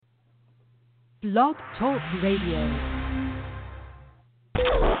Blog Talk Radio.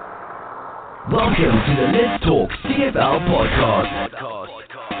 Welcome to the Let's Talk CFL podcast.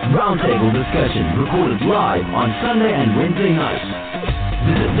 Roundtable discussion recorded live on Sunday and Wednesday nights.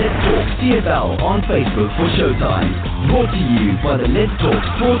 Visit Let's Talk CFL on Facebook for showtime. Brought to you by the Let's Talk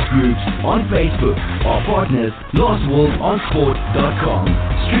Sports Groups on Facebook. Our partners, LostWorldOnSport.com.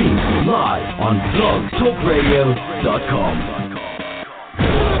 Stream live on blogtalkradio.com.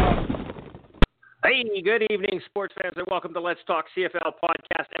 Hey, good evening, sports fans, and welcome to Let's Talk CFL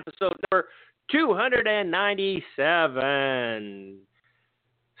podcast, episode number 297.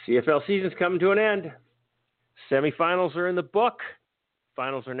 CFL season's coming to an end. Semifinals are in the book.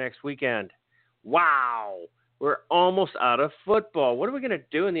 Finals are next weekend. Wow, we're almost out of football. What are we going to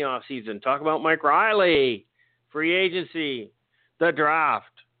do in the offseason? Talk about Mike Riley, free agency, the draft.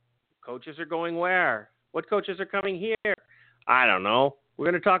 Coaches are going where? What coaches are coming here? I don't know. We're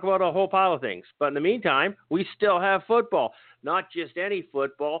going to talk about a whole pile of things. But in the meantime, we still have football. Not just any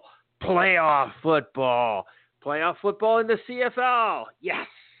football, playoff football. Playoff football in the CFL. Yes.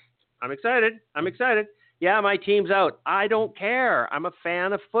 I'm excited. Yeah, my team's out. I don't care. I'm a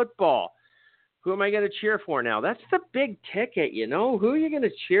fan of football. Who am I going to cheer for now? That's the big ticket, you know. Who are you going to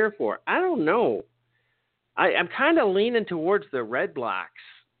cheer for? I don't know. I'm kind of leaning towards the Red Blacks.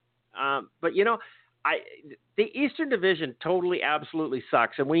 But, you know, the Eastern Division totally, absolutely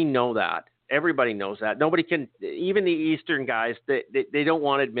sucks, and we know that. Everybody knows that. Nobody can, even the Eastern guys, they don't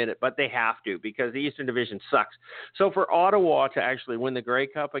want to admit it, but they have to because the Eastern Division sucks. So for Ottawa to actually win the Grey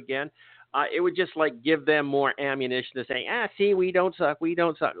Cup again, it would just like give them more ammunition to say, see, we don't suck. Well,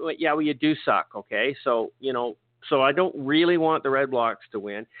 yeah, well, you do suck, okay? So, you know, so I don't really want the Red Blacks to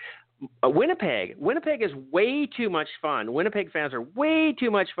win. Winnipeg is way too much fun. Winnipeg fans are way too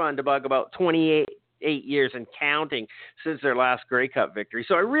much fun to bug about 28 years and counting since their last Grey Cup victory.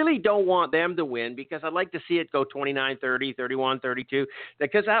 So I really don't want them to win because I'd like to see it go 29-30, 31-32,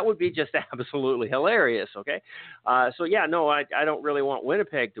 because that would be just absolutely hilarious, okay? So, yeah, no, I don't really want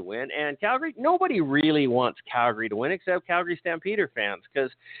Winnipeg to win. And Calgary, nobody really wants Calgary to win except Calgary Stampeder fans because,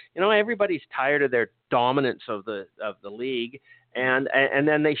 you know, everybody's tired of their dominance of the league. And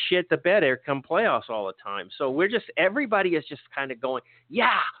then they shit the bed there come playoffs all the time. So everybody is just kind of going,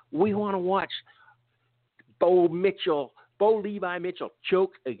 yeah, we want to watch Bo Levi Mitchell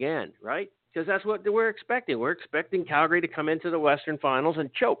choke again, right? Because that's what we're expecting. We're expecting Calgary to come into the Western Finals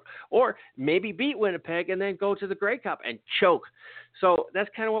and choke, or maybe beat Winnipeg and then go to the Grey Cup and choke. So that's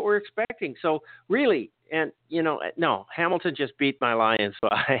kind of what we're expecting. So really, and you know, no, Hamilton just beat my Lions, so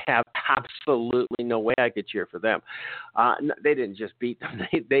I have absolutely no way I could cheer for them. They didn't just beat them;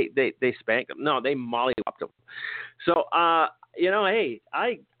 they spanked them. No, they mollywopped them. So, you know, hey,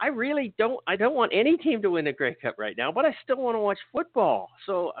 I really don't want any team to win the Grey Cup right now, but I still want to watch football.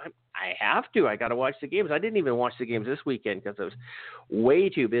 So I have to. I got to watch the games. I didn't even watch the games this weekend because I was way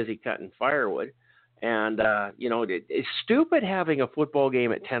too busy cutting firewood. And, you know, it's stupid having a football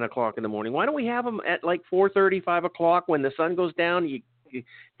game at 10 o'clock in the morning. Why don't we have them at like 4:30, 5 o'clock when the sun goes down? You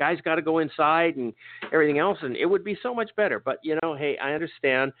guys got to go inside and everything else, and it would be so much better. But, you know, hey, I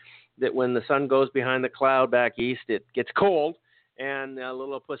understand that when the sun goes behind the cloud back east, it gets cold, and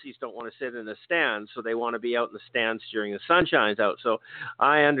little pussies don't want to sit in the stands, so they want to be out in the stands during the sun shines out. So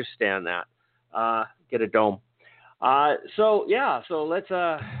I understand that. Get a dome. So let's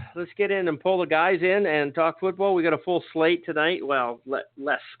get in and pull the guys in and talk football. We got a full slate tonight. Well,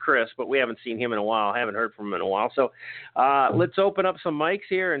 less Chris, but we haven't seen him in a while. I haven't heard from him in a while. So let's open up some mics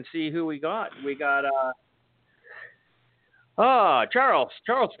here and see who we got. We got Charles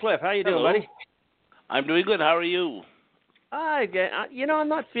Cliff. How you doing, buddy? I'm doing good. How are you? You know, I'm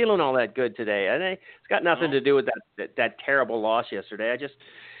not feeling all that good today. It's got nothing to do with that terrible loss yesterday. I just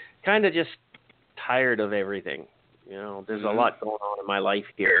tired of everything. You know, there's a lot going on in my life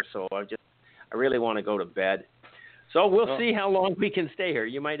here, so I really want to go to bed. So we'll see how long we can stay here.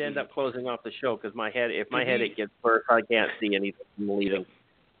 You might end up closing off the show because if my headache gets worse, I can't see anything from leaving.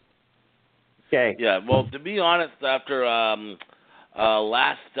 Okay. Yeah. Well, to be honest, after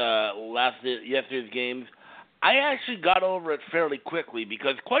yesterday's games, I actually got over it fairly quickly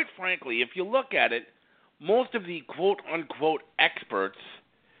because, quite frankly, if you look at it, most of the quote-unquote experts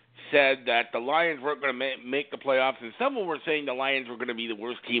said that the Lions weren't going to make the playoffs, and some were saying the Lions were going to be the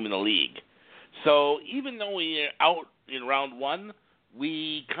worst team in the league. So even though we are out in round one,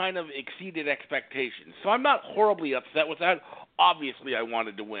 we kind of exceeded expectations. So I'm not horribly upset with that. Obviously, I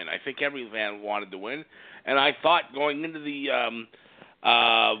wanted to win. I think every fan wanted to win, and I thought going into the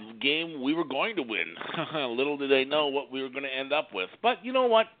game we were going to win. Little did they know what we were going to end up with. But you know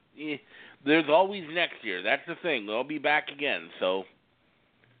what? There's always next year. That's the thing. They'll be back again. So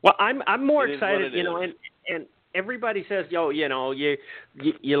Well, I'm more It is excited, what it is. and everybody says,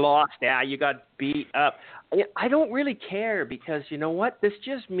 you lost, you got beat up. I don't really care because you know what? This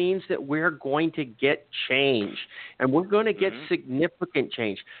just means that we're going to get change, and we're going to get significant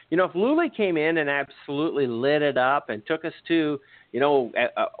change. If Lule came in and absolutely lit it up and took us to,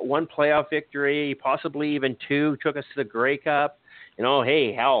 one playoff victory, possibly even two, took us to the Grey Cup,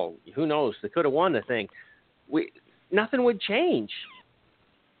 hey, hell, who knows? They could have won the thing. Nothing would change.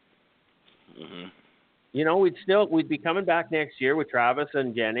 We'd be coming back next year with Travis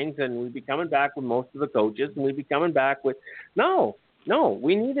and Jennings, and we'd be coming back with most of the coaches, and we'd be coming back with no.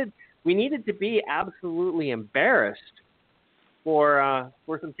 We needed to be absolutely embarrassed for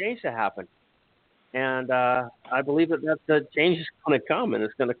some change to happen, and I believe that the change is going to come, and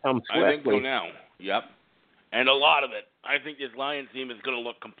it's going to come swiftly. I think so now. Yep, and a lot of it. I think this Lions team is going to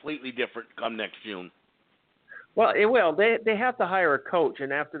look completely different come next June. Well, it will. They have to hire a coach,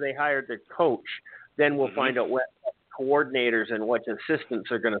 and after they hire the coach, then we'll find out what coordinators and which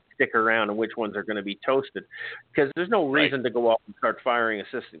assistants are going to stick around and which ones are going to be toasted. Because there's no reason to go out and start firing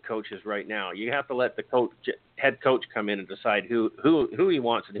assistant coaches right now. You have to let the head coach come in and decide who he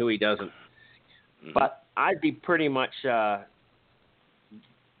wants and who he doesn't. Mm-hmm. But I'd be pretty much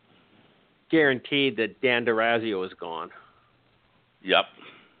guaranteed that Dan DeRazio is gone. Yep.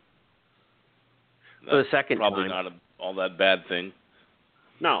 For the second probably time. Not all that bad thing.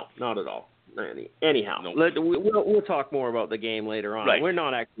 No, not at all. Anyhow, nope. we'll talk more about the game later on. Right. We're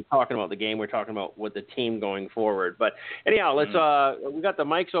not actually talking about the game. We're talking about with the team going forward. But anyhow, let's. We got the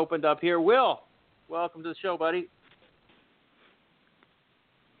mics opened up here. Will, welcome to the show, buddy.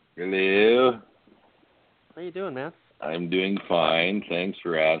 Hello. How you doing, man? I'm doing fine. Thanks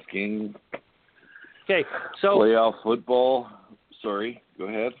for asking. Okay, so playoff football. Sorry, go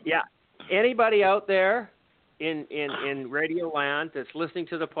ahead. Yeah. Anybody out there in Radio Land that's listening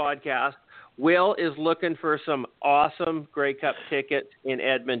to the podcast, Will is looking for some awesome Grey Cup tickets in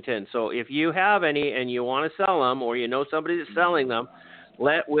Edmonton. So if you have any and you want to sell them or you know somebody that's selling them,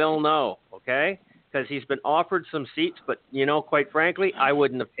 let Will know, okay? Because he's been offered some seats, but, quite frankly, I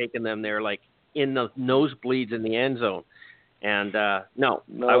wouldn't have taken them there, like in the nosebleeds in the end zone. And, no,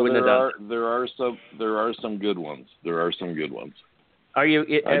 I wouldn't have done it. There are some good ones. Have you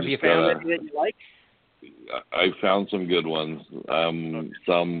found any that you like? I found some good ones.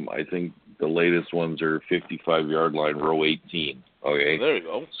 Some, I think the latest ones are 55-yard line, row 18. Okay. There you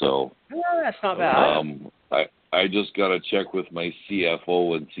go. So that's not bad. I just got to check with my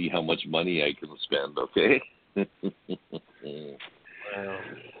CFO and see how much money I can spend. Okay. Wow.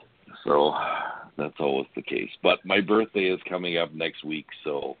 So that's always the case. But my birthday is coming up next week,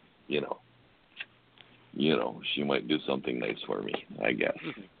 so she might do something nice for me, I guess.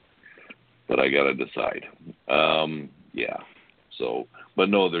 But I got to decide. Yeah. So, but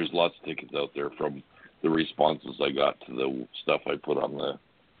no, there's lots of tickets out there from the responses I got to the stuff I put on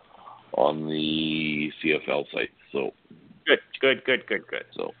the CFL site. So good.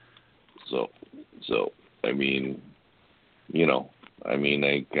 So I mean,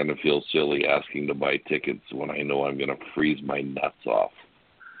 I kind of feel silly asking to buy tickets when I know I'm going to freeze my nuts off.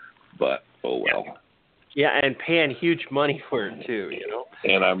 But oh well. Yeah, and paying huge money for it too,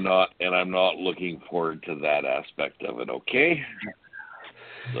 And I'm not looking forward to that aspect of it. Okay.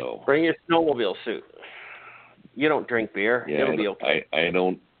 So bring your snowmobile suit. You don't drink beer. Yeah, It'll be okay. I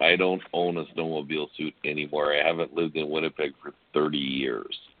don't own a snowmobile suit anymore. I haven't lived in Winnipeg for 30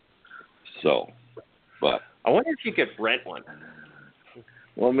 years. So, but I wonder if you could rent one.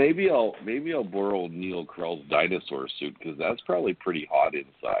 Well, maybe I'll borrow Neil Krell's dinosaur suit because that's probably pretty hot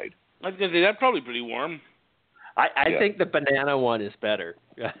inside. I was gonna say that's probably pretty warm. I think the banana one is better.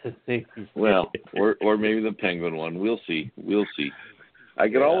 Well, or maybe the penguin one. We'll see. I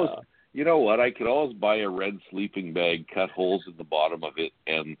could always, I could always buy a red sleeping bag, cut holes in the bottom of it,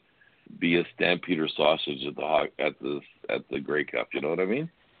 and be a Stampeder sausage at the Grey Cup. You know what I mean?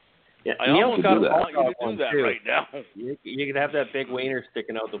 Yeah, I almost got want you to do that too. Right now. You could have that big wiener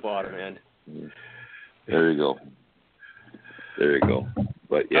sticking out the bottom end. There you go.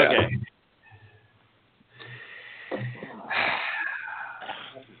 But yeah. Okay.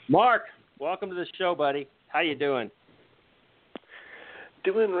 Mark, welcome to the show, buddy. How you doing?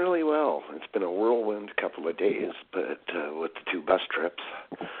 Doing really well. It's been a whirlwind couple of days, but with the 2 bus trips.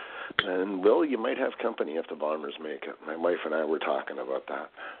 And, Will, you might have company if the Bombers make it. My wife and I were talking about that.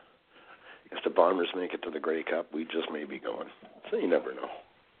 If the Bombers make it to the Grey Cup, we just may be going. So you never know.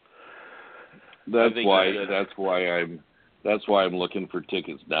 That's why I'm looking for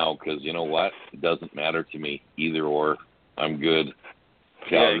tickets now, because you know what? It doesn't matter to me. Either or, I'm good.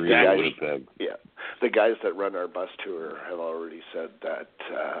 Calgary, Yeah, exactly. Winnipeg. Yeah, the guys that run our bus tour have already said that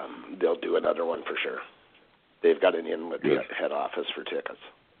they'll do another one for sure. They've got an in with the head office for tickets.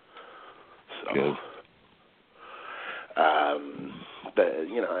 So, Good.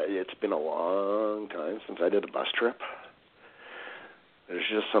 It's been a long time since I did a bus trip. There's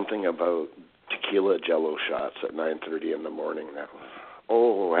just something about tequila Jello shots at 9:30 in the morning that,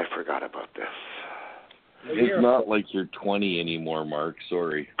 I forgot about this. It's not like you're 20 anymore, Mark.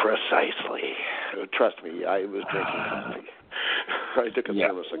 Sorry. Precisely. Trust me, I was drinking coffee. I took a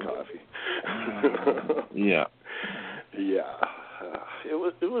thermos of coffee. Yeah. Yeah. It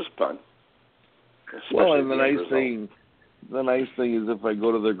was fun. Well, and the nice thing is if I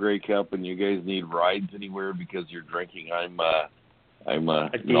go to the Grey Cup and you guys need rides anywhere because you're drinking, I'm a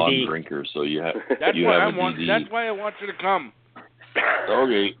non-drinker, so you have That's you why have a DD. That's why I want you to come.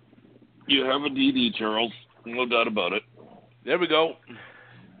 Okay. You have a DD, Charles. No doubt about it. There we go.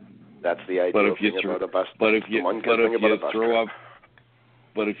 That's the ideal thing about a bus. But if you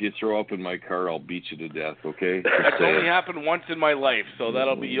throw up in my car, I'll beat you to death. Okay. That's only happened once in my life, so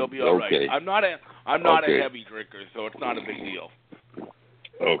you'll be all right. I'm not a heavy drinker, so it's not a big deal.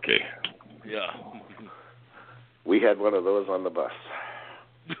 Okay. Yeah. We had one of those on the bus.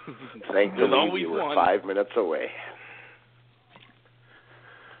 Thankfully, we were 5 minutes away.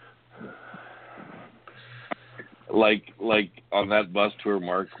 Like on that bus tour,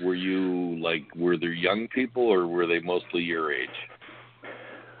 Mark, were there young people or were they mostly your age?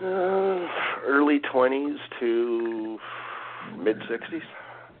 Early 20s to mid 60s.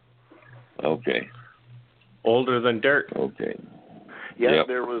 Okay. Older than dirt. Okay. Yeah,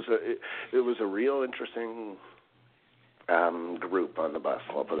 it was a real interesting group on the bus.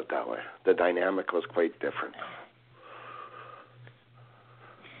 I'll put it that way. The dynamic was quite different.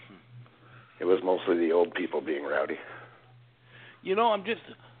 It was mostly the old people being rowdy. I'm just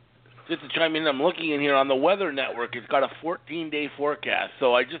to chime in, I'm looking in here on the Weather Network. It's got a 14-day forecast,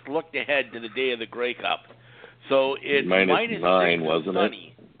 so I just looked ahead to the day of the Grey Cup. So it's minus 9, -6 wasn't and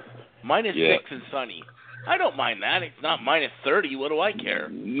sunny. -6 and sunny. I don't mind that. It's not -30. What do I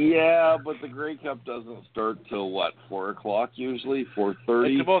care? Yeah, but the Grey Cup doesn't start till 4 o'clock usually, 4:30.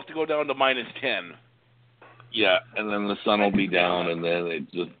 It's supposed to go down to -10. Yeah, and then the sun will be down, and then it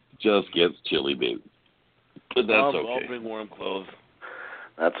just gets chilly, baby. But that's okay. I'll bring warm clothes.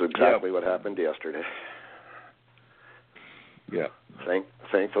 That's exactly what happened yesterday. Yeah.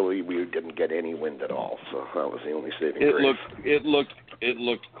 Thankfully, we didn't get any wind at all, so that was the only saving grace. It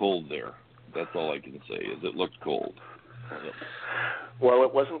looked cold there. That's all I can say. Is it looked cold. Well,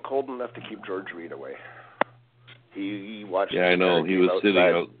 it wasn't cold enough to keep George Reed away. He watched. Yeah, I know. He was outside. sitting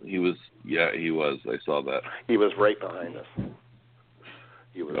out. He was. I saw that. He was right behind us.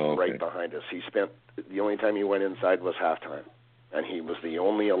 Right behind us. The only time he went inside was halftime, and he was the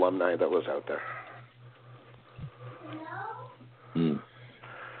only alumni that was out there. Hmm.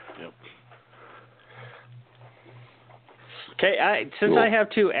 Yep. Okay, since I have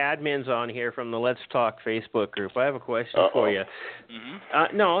two admins on here from the Let's Talk Facebook group, I have a question for you.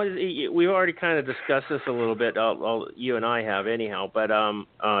 Mm-hmm. No, we've already kind of discussed this a little bit. You and I have anyhow, but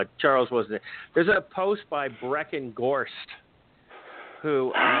Charles wasn't there. There's a post by Brecken Gorst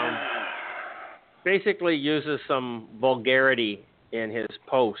who basically uses some vulgarity in his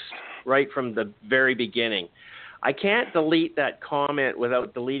post right from the very beginning. I can't delete that comment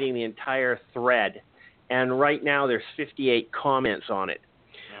without deleting the entire thread. And right now there's 58 comments on it.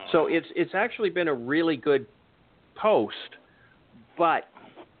 So it's actually been a really good post, but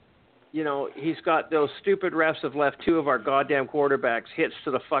he's got those stupid refs have left two of our goddamn quarterbacks hits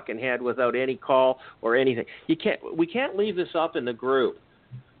to the fucking head without any call or anything. We can't leave this up in the group.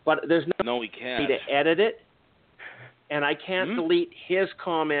 But there's no we can't. way to edit it. And I can't delete his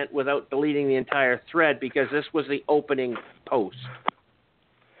comment without deleting the entire thread because this was the opening post.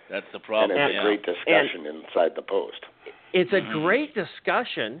 That's the problem. And it's a great discussion inside the post. It's a great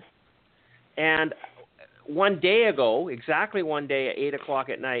discussion. And exactly one day at 8 o'clock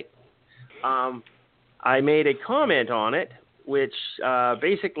at night, I made a comment on it, which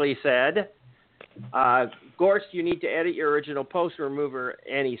basically said, Gorst, you need to edit your original post and remove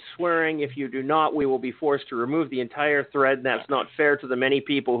any swearing. If you do not, we will be forced to remove the entire thread, and that's not fair to the many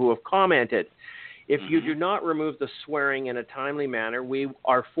people who have commented. If you do not remove the swearing in a timely manner, we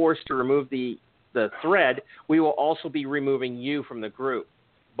are forced to remove the thread. We will also be removing you from the group.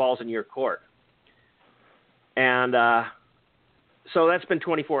 Ball's in your court. And so that's been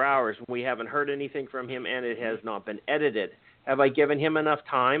 24 hours. We haven't heard anything from him, and it has not been edited. Have I given him enough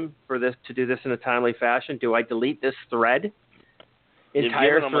time for this to do this in a timely fashion? Do I delete this thread?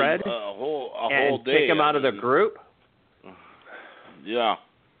 Entire thread? A whole and day. kick him out of the group? Yeah.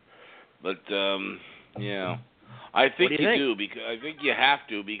 But, yeah. I think you do, because I think you have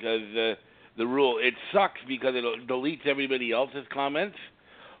to, because the rule, it sucks because it deletes everybody else's comments.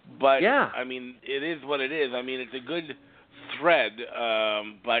 But, I mean, it is what it is. I mean, it's a good thread,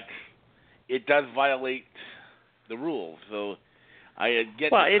 but it does violate the rules. So I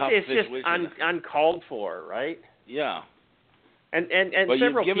get the tough situation. It's just uncalled for, right? Yeah. And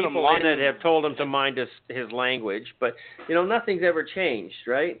several people in it have told him to mind his language, but, nothing's ever changed,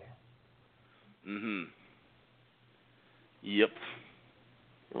 right? Mm-hmm. Yep.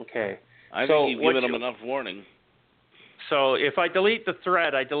 Okay. I think you've given him enough warning. So if I delete the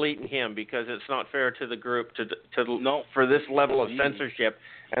thread, I delete him because it's not fair to the group for this level of censorship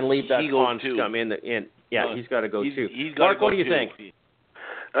and leave that con scum in. Yeah, he's got to go too. Mark, what do you think?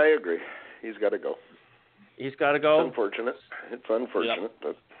 I agree. He's got to go. He's got to go? It's unfortunate.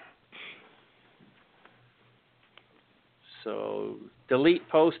 But... So delete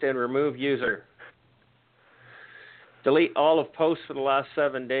post and remove user. Delete all of posts for the last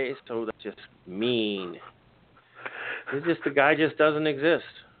 7 days. So that's just mean. The guy just doesn't exist.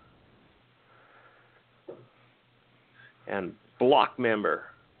 And block member.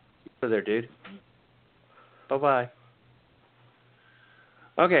 Over there, dude. Bye-bye.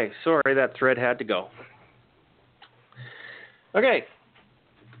 Okay, sorry, that thread had to go. Okay,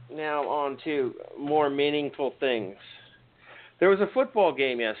 now on to more meaningful things. There was a football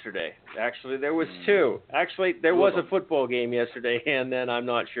game yesterday. Actually, there was two. Actually, there was a football game yesterday, and then I'm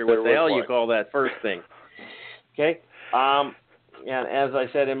not sure what the hell you call that first thing. Okay? And as I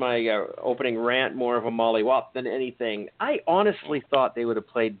said in my opening rant, more of a mollywop than anything. I honestly thought they would have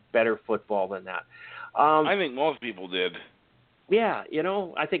played better football than that. I think most people did. Yeah,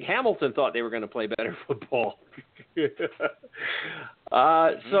 I think Hamilton thought they were going to play better football.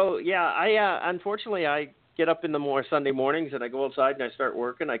 So, yeah, unfortunately, I get up in the Sunday mornings and I go outside and I start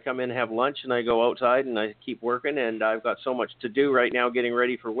working. I come in, have lunch, and I go outside and I keep working. And I've got so much to do right now getting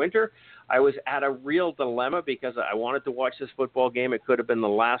ready for winter. I was at a real dilemma because I wanted to watch this football game. It could have been the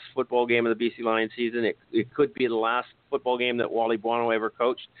last football game of the BC Lions season. It could be the last football game that Wally Bono ever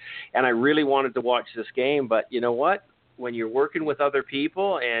coached. And I really wanted to watch this game. But you know what? When you're working with other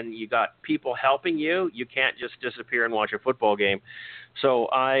people and you got people helping you, you can't just disappear and watch a football game. So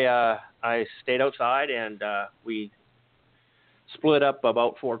I stayed outside and we split up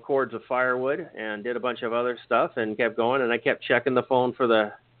about 4 cords of firewood and did a bunch of other stuff and kept going. And I kept checking the phone for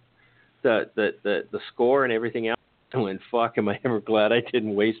the score and everything else. And fuck, am I ever glad I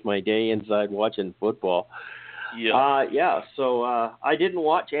didn't waste my day inside watching football. Yeah. So I didn't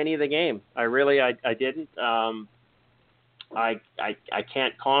watch any of the game. I didn't. I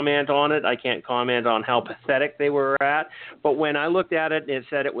can't comment on it. I can't comment on how pathetic they were at. But when I looked at it, it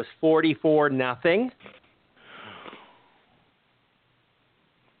said it was 44-0.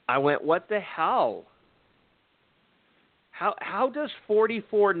 I went, what the hell? How does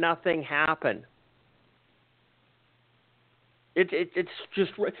 44-0 happen? It's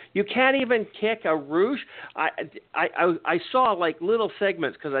just, you can't even kick a rouge. I saw like little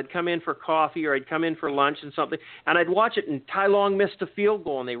segments because I'd come in for coffee or I'd come in for lunch and something, and I'd watch it, and Tai Long missed a field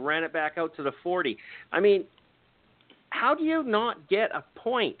goal and they ran it back out to the 40. I mean, how do you not get a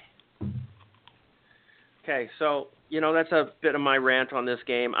point? Okay, so that's a bit of my rant on this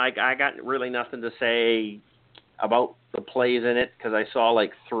game. I got really nothing to say about the plays in it because I saw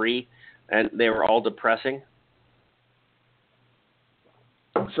like 3 and they were all depressing.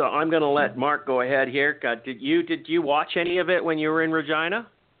 So I'm going to let Mark go ahead here. Did you watch any of it when you were in Regina?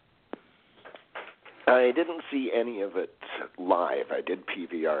 I didn't see any of it live. I did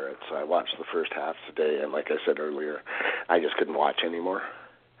PVR it, so I watched the first half today, and like I said earlier, I just couldn't watch anymore.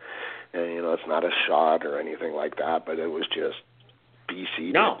 And, it's not a shot or anything like that, but it was just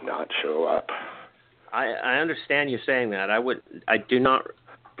BC did not show up. I understand you saying that. I do not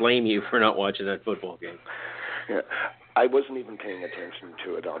blame you for not watching that football game. Yeah. I wasn't even paying attention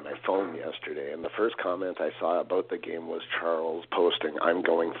to it on my phone yesterday, and the first comment I saw about the game was Charles posting, "I'm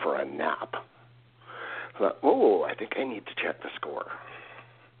going for a nap." I thought, I think I need to check the score.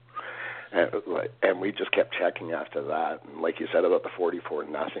 And we just kept checking after that. And like you said about the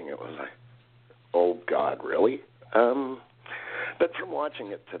 44-0, it was like, oh, God, really? But from watching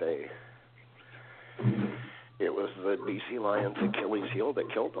it today, it was the BC Lions' Achilles heel that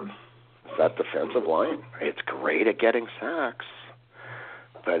killed them. That defensive line, it's great at getting sacks,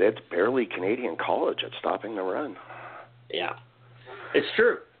 but it's barely Canadian college at stopping the run. Yeah, it's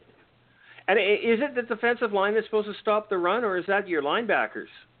true. And is it the defensive line that's supposed to stop the run, or is that your linebackers?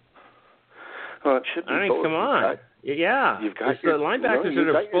 Well, it should be both. Come on. The linebackers that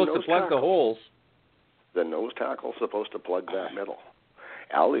are supposed to plug the holes. The nose tackle's supposed to plug that middle.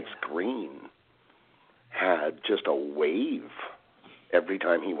 Alex Green had just a wave every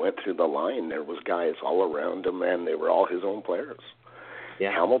time he went through the line. There was guys all around him, and they were all his own players.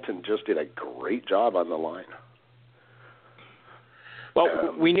 Yeah. Hamilton just did a great job on the line.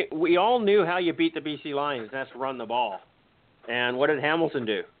 Well, we all knew how you beat the BC Lions. That's run the ball. And what did Hamilton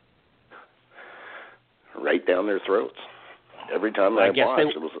do? Right down their throats. Every time I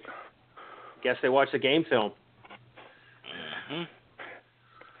watched, it was. Guess they watched the game film. Mm-hmm.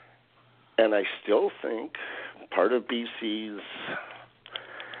 And I still think part of BC's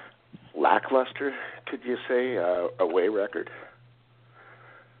lackluster, could you say, away record.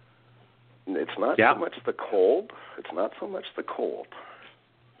 It's not so much the cold. It's not so much the cold.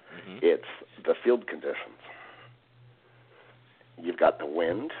 Mm-hmm. It's the field conditions. You've got the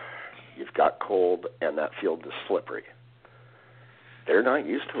wind, you've got cold, and that field is slippery. They're not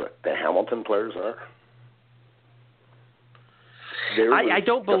used to it. The Hamilton players are. I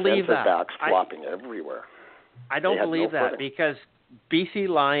don't believe that. Backs flopping everywhere. I don't believe that because BC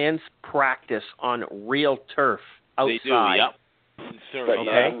Lions practice on real turf outside. They do, yep. But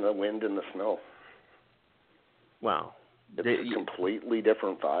not in the wind and the snow. Wow. It's a completely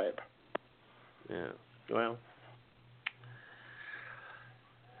different vibe. Yeah. Well.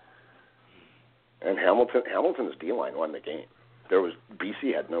 And Hamilton's D-line won the game.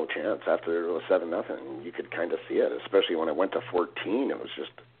 BC had no chance after it was 7-0. You could kind of see it, especially when it went to 14. It was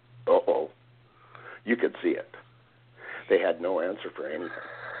just, you could see it. They had no answer for anything.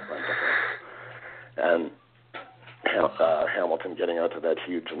 And Hamilton getting out to that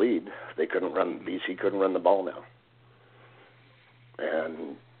huge lead, BC couldn't run the ball now.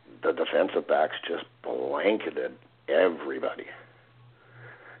 And the defensive backs just blanketed everybody.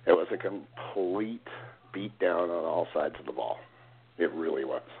 It was a complete beat down on all sides of the ball. It really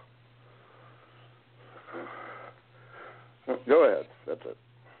was. Go ahead. That's it.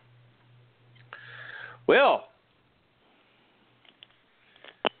 Will,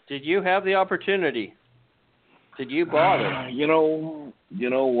 did you have the opportunity? Did you bother? You know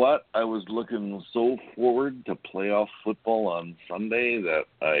what? I was looking so forward to playoff football on Sunday that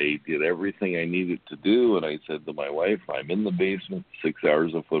I did everything I needed to do, and I said to my wife, I'm in the basement, 6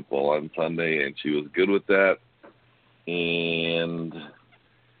 hours of football on Sunday, and she was good with that. And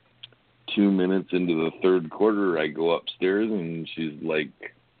 2 minutes into the third quarter, I go upstairs, and she's like,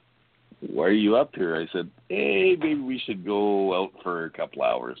 why are you up here? I said, hey, maybe we should go out for a couple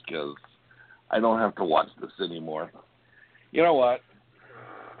hours because I don't have to watch this anymore. You know what?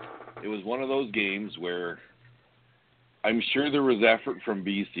 It was one of those games where I'm sure there was effort from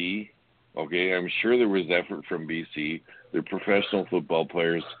BC. Okay, I'm sure there was effort from BC. They're professional football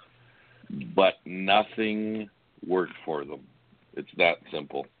players, but nothing worked for them. It's that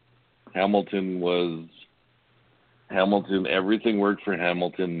simple. Hamilton, everything worked for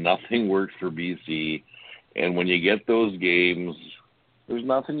Hamilton. Nothing worked for BC. And when you get those games, there's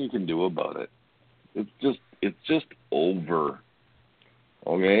nothing you can do about it. It's just over.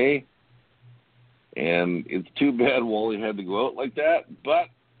 Okay? And it's too bad Wally had to go out like that, but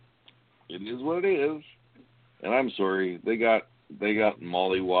it is what it is. And I'm sorry, they got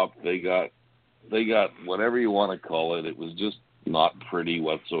mollywopped. They got whatever you want to call it. It was just not pretty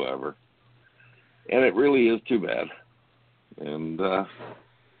whatsoever. And it really is too bad. And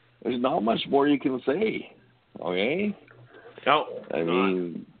there's not much more you can say. Okay? No. I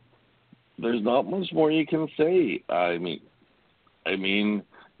mean, there's not much more you can say. I mean,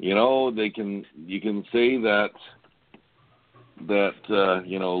 you know, you can say that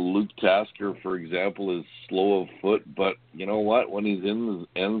Luke Tasker, for example, is slow of foot, but you know what? When he's in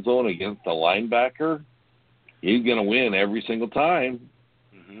the end zone against a linebacker, he's going to win every single time.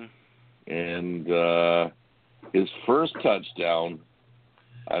 Mm-hmm. And his first touchdown,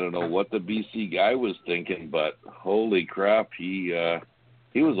 I don't know what the BC guy was thinking, but holy crap, he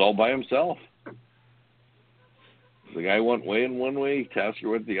was all by himself. The guy went one way, Tasker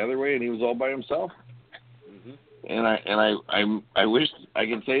went the other way, and he was all by himself. Mm-hmm. And I wish I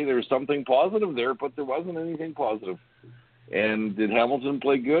could say there was something positive there, but there wasn't anything positive. And did Hamilton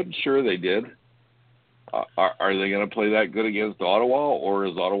play good? Sure, they did. Are they going to play that good against Ottawa, or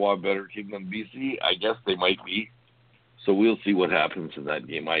is Ottawa a better team than BC? I guess they might be. So we'll see what happens in that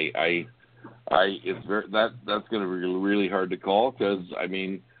game. That's going to be really hard to call because I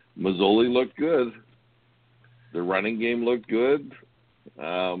mean Mazzoli looked good. The running game looked good.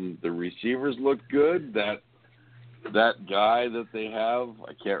 The receivers looked good. That guy that they have,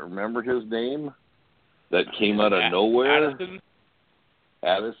 I can't remember his name, that came out of nowhere.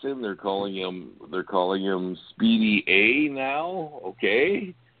 Addison. They're calling him Speedy A now.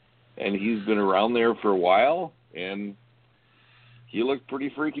 Okay, and he's been around there for a while, and he looked pretty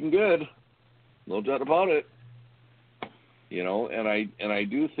freaking good. No doubt about it. You know, and I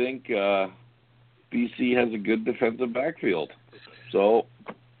do think BC has a good defensive backfield. So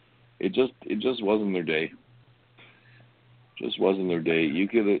it just wasn't their day. Just wasn't their day. You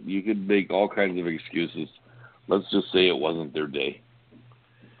could make all kinds of excuses. Let's just say it wasn't their day.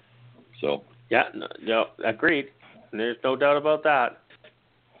 So yeah, no, agreed. There's no doubt about that.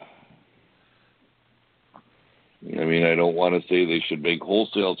 I mean, I don't want to say they should make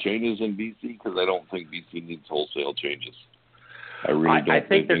wholesale changes in BC because I don't think BC needs wholesale changes. I really don't. I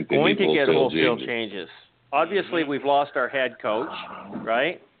think they're going to get wholesale changes. changes. Obviously, we've lost our head coach,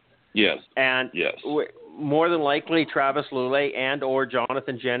 right? Yes. And yes. More than likely, Travis Lulay and or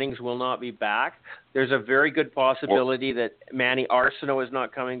Jonathan Jennings will not be back. There's a very good possibility that Manny Arsenault is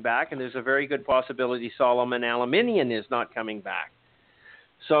not coming back, and there's a very good possibility Solomon Alaminian is not coming back.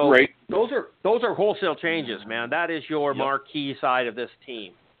 So right. those are wholesale changes, man. That is your marquee side of this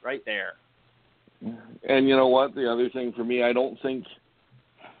team right there. And you know what? The other thing for me, I don't think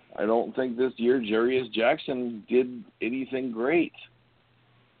this year Jarius Jackson did anything great,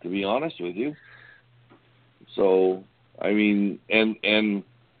 to be honest with you. So, I mean, and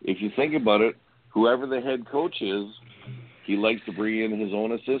if you think about it, whoever the head coach is, he likes to bring in his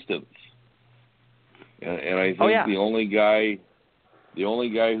own assistants. And I think the only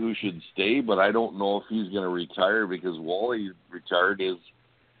guy who should stay, but I don't know if he's going to retire because Wally retired, is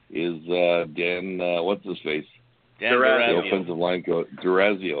Dan, what's his face? Dan Durazio. The offensive line coach,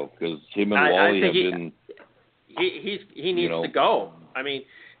 Durazio, because him and Wally have been... He needs to go. I mean,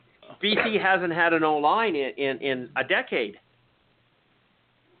 BC hasn't had an O-line in a decade.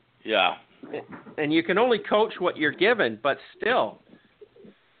 Yeah. And you can only coach what you're given, but still.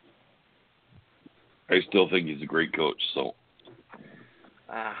 I still think he's a great coach, so...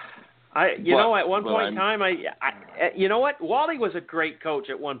 at one point in time, you know what? Wally was a great coach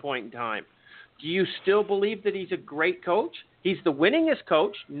at one point in time. Do you still believe that he's a great coach? He's the winningest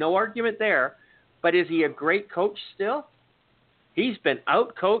coach, no argument there. But is he a great coach still? He's been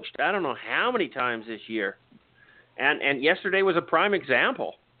out-coached I don't know how many times this year. And yesterday was a prime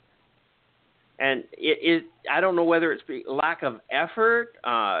example. And I don't know whether it's lack of effort,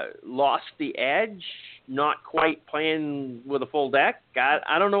 lost the edge, not quite playing with a full deck.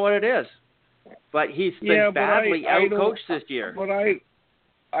 I don't know what it is. But he's been badly out-coached this year. But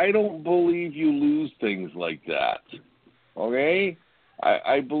I don't believe you lose things like that. Okay?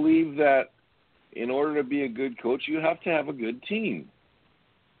 I believe that in order to be a good coach, you have to have a good team.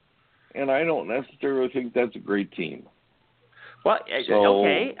 And I don't necessarily think that's a great team. Well,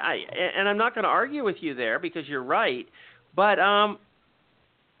 okay, and I'm not going to argue with you there because you're right. But, up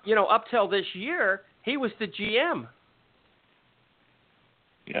till this year, he was the GM.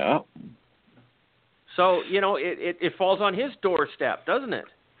 Yeah. So, it falls on his doorstep, doesn't it?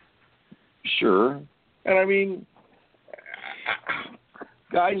 Sure. And I mean,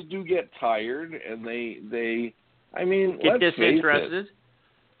 guys do get tired, and they get disinterested.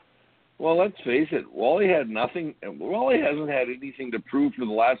 Well, let's face it. Wally hasn't had anything to prove for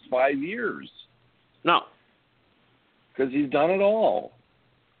the last 5 years. No. Because he's done it all.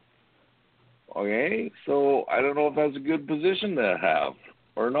 Okay? So I don't know if that's a good position to have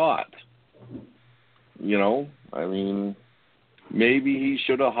or not. Maybe he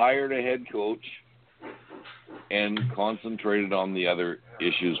should have hired a head coach and concentrated on the other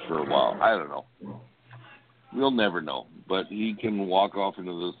issues for a while. I don't know. We'll never know. But he can walk off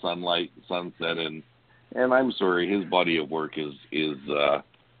into the sunset, and I'm sorry, his body of work is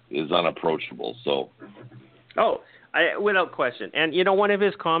unapproachable. So, without question. And one of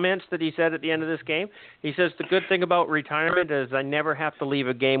his comments that he said at the end of this game, he says the good thing about retirement is I never have to leave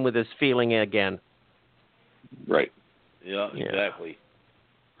a game with this feeling again. Right. Yeah, exactly.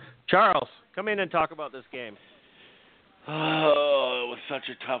 Charles, come in and talk about this game. Oh, it was such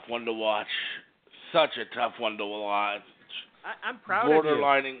a tough one to watch. I'm proud of you.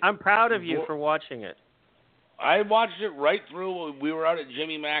 I'm proud of you for watching it. I watched it right through. We were out at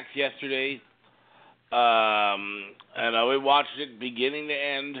Jimmy Mac's yesterday, and I watched it beginning to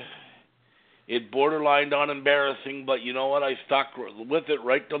end. It borderlined on embarrassing, but you know what? I stuck with it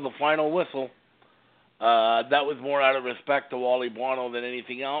right till the final whistle. That was more out of respect to Wally Buono than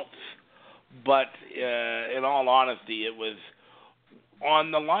anything else. But in all honesty, it was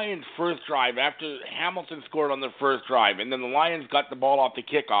on the Lions' first drive, after Hamilton scored on their first drive, and then the Lions got the ball off the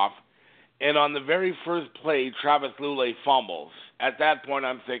kickoff, and on the very first play, Travis Lulay fumbles. At that point,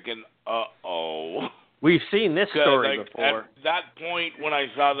 I'm thinking, uh-oh. We've seen this story before. At that point, when I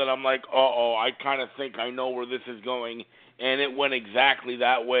saw that, I'm like, uh-oh, I kind of think I know where this is going, and it went exactly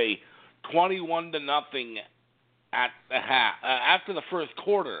that way. 21-0 at the after the first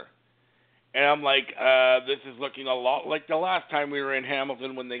quarter. And I'm like, this is looking a lot like the last time we were in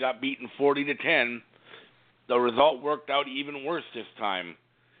Hamilton when they got beaten 40-10. The result worked out even worse this time,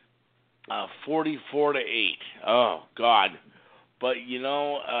 44-8. Oh God! But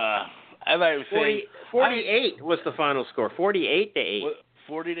as I was saying, 48 was the final score. 48-8.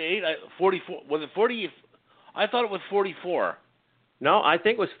 40-8. 44. Was it 40? I thought it was 44. No, I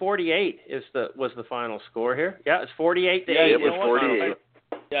think it was 48 was the final score here. Yeah, it's 48-8. Yeah, it was 48.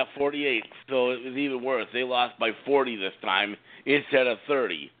 Yeah, 48. So it was even worse. They lost by 40 this time instead of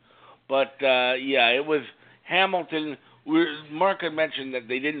 30. But, it was Hamilton. Mark had mentioned that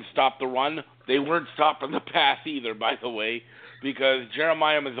they didn't stop the run. They weren't stopping the pass either, by the way, because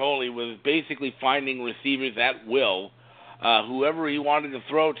Jeremiah Mazzoli was basically finding receivers at will. Whoever he wanted to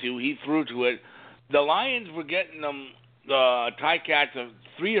throw to, he threw to it. The Lions were getting them tie cats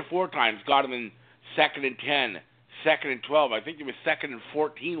 3 or 4 times, got them in 2nd and 10. 2nd and 12. I think it was 2nd and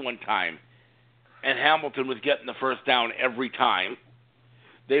 14 one time. And Hamilton was getting the first down every time.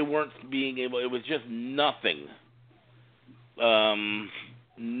 They weren't being able, it was just nothing. Nothing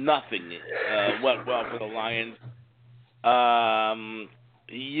went well for the Lions.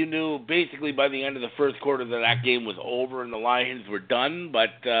 You knew basically by the end of the first quarter that game was over and the Lions were done,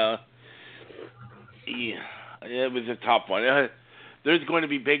 but it was a tough one. There's going to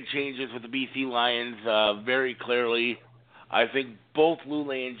be big changes with the BC Lions, very clearly. I think both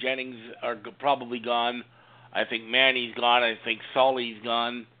Lule and Jennings are probably gone. I think Manny's gone. I think Solly's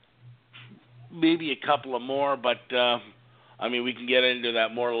gone. Maybe a couple of more, but, we can get into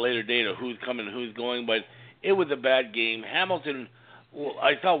that more later date of who's coming and who's going, but it was a bad game. Hamilton,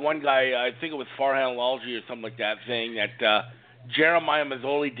 I saw one guy, I think it was Farhan Lalji or something like that, saying that Jeremiah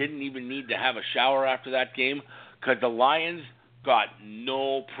Mazzoli didn't even need to have a shower after that game because the Lions got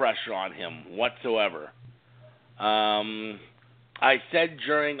no pressure on him whatsoever. I said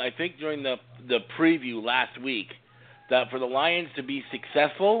during the preview last week that for the Lions to be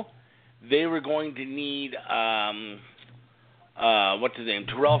successful, they were going to need what's his name,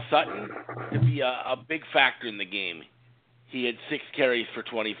 Terrell Sutton, to be a big factor in the game. He had 6 carries for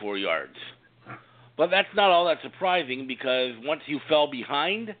 24 yards. But that's not all that surprising because once you fell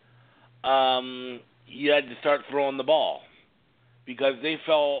behind, you had to start throwing the ball because they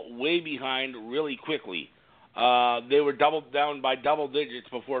fell way behind really quickly. They were doubled down by double digits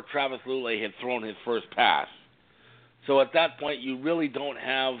before Travis Lule had thrown his first pass. So at that point, you really don't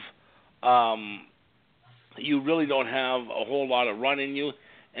have a whole lot of run in you.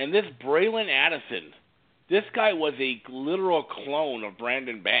 And this Braylon Addison, this guy was a literal clone of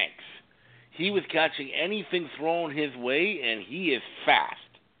Brandon Banks. He was catching anything thrown his way, and he is fast.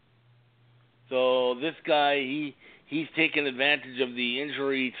 So this guy, he's taken advantage of the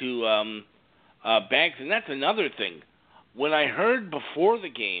injury to Banks, and that's another thing. When I heard before the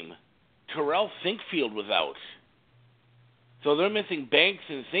game, Terrell Sinkfield was out. So they're missing Banks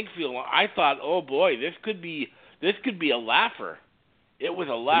and Sinkfield. I thought, oh boy, this could be a laugher. It was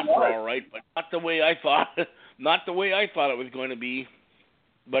a laugher, all right, but not the way I thought. Not the way I thought it was going to be.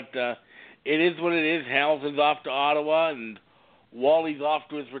 But it is what it is. Hamilton's off to Ottawa, and Wally's off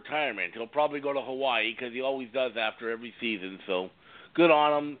to his retirement. He'll probably go to Hawaii because he always does after every season. So good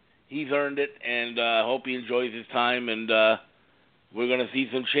on him. He's earned it, and I hope he enjoys his time. And we're going to see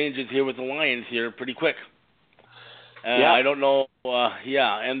some changes here with the Lions here pretty quick. Yeah. I don't know.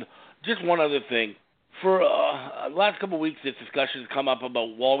 And just one other thing. For the last couple of weeks, this discussion has come up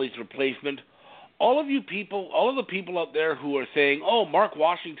about Wally's replacement. All of the people out there who are saying, oh, Mark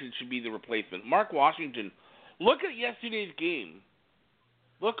Washington should be the replacement. Mark Washington, look at yesterday's game.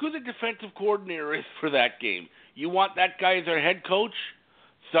 Look who the defensive coordinator is for that game. You want that guy as our head coach?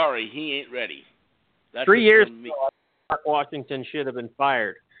 Sorry, he ain't ready. That's 3 years ago, Mark Washington should have been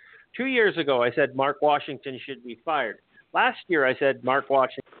fired. 2 years ago, I said Mark Washington should be fired. Last year, I said Mark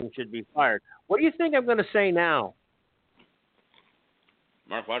Washington should be fired. What do you think I'm going to say now?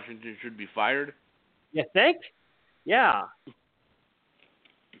 Mark Washington should be fired? You think? Yeah.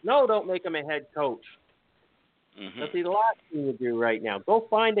 No, don't make him a head coach. Mm-hmm. That's the last thing you do right now. Go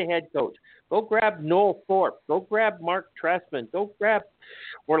find a head coach. Go grab Noel Thorpe. Go grab Mark Trestman. Go grab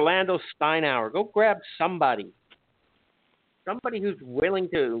Orlando Steinauer. Go grab somebody. Somebody who's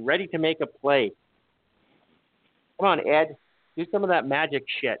ready to make a play. Come on, Ed. Do some of that magic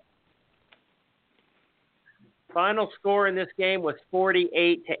shit. Final score in this game was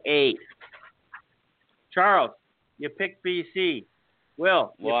 48-8. Charles, you picked BC.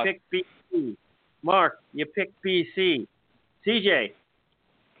 Will, you picked BC. Mark, you picked BC. CJ,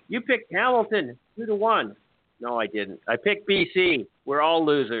 you picked Hamilton 2-1. No, I didn't. I picked BC. We're all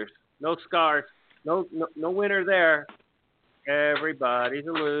losers. No scars. No winner there. Everybody's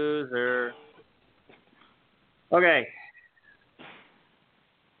a loser. Okay.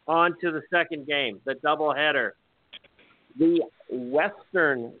 On to the second game, the doubleheader. The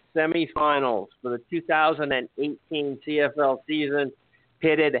Western semifinals for the 2018 CFL season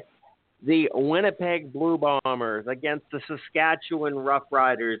pitted the Winnipeg Blue Bombers against the Saskatchewan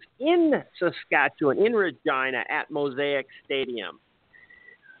Roughriders in Saskatchewan, in Regina, at Mosaic Stadium.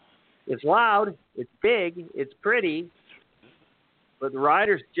 It's loud, it's big, it's pretty, but the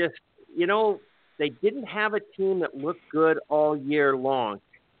Riders just, they didn't have a team that looked good all year long.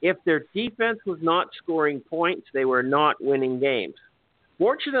 If their defense was not scoring points, they were not winning games.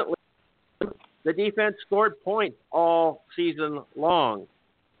 Fortunately, the defense scored points all season long.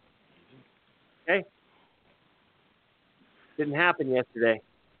 Okay? Didn't happen yesterday.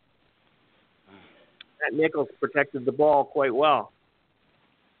 Matt Nichols protected the ball quite well.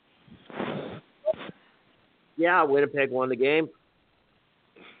 Yeah, Winnipeg won the game.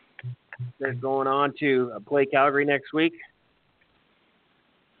 They're going on to play Calgary next week.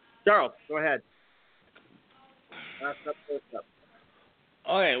 Charles, go ahead. Last up, first up.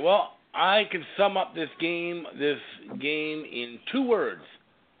 Okay, well, I can sum up this game in 2 words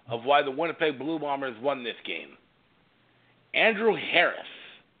of why the Winnipeg Blue Bombers won this game. Andrew Harris.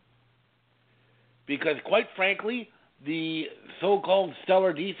 Because quite frankly, the so-called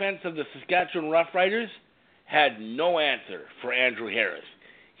stellar defense of the Saskatchewan Roughriders had no answer for Andrew Harris.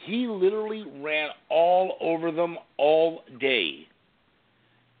 He literally ran all over them all day.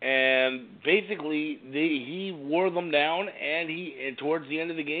 And basically, he wore them down, and towards the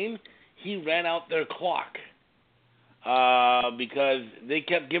end of the game, he ran out their clock. Because they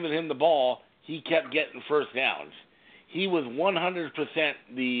kept giving him the ball, he kept getting first downs. He was 100%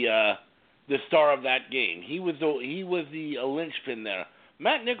 the star of that game. He was the linchpin there.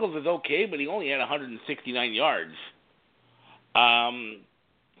 Matt Nichols was okay, but he only had 169 yards.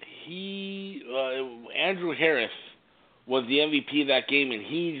 Andrew Harris was the MVP of that game, and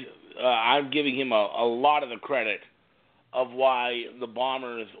I'm giving him a lot of the credit of why the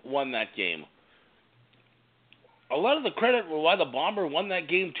Bombers won that game. A lot of the credit for why the Bomber won that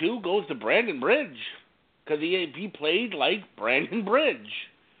game, too, goes to Brandon Bridge, because he played like Brandon Bridge.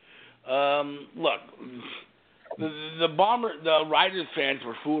 Look, the Riders fans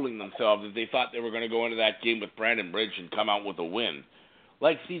were fooling themselves if they thought they were going to go into that game with Brandon Bridge and come out with a win.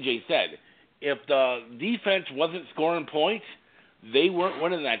 Like CJ said, if the defense wasn't scoring points, they weren't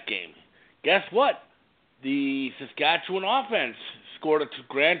winning that game. Guess what? The Saskatchewan offense scored a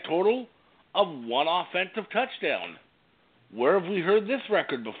grand total of 1 offensive touchdown. Where have we heard this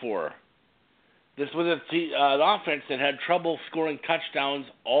record before? This was an offense that had trouble scoring touchdowns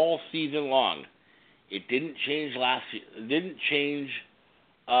all season long. It didn't change It didn't change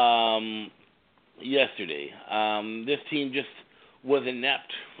yesterday. This team just was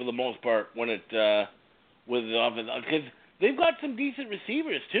inept for the most part when it with the offense, because they've got some decent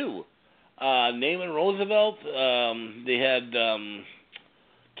receivers too. Naaman Roosevelt. They had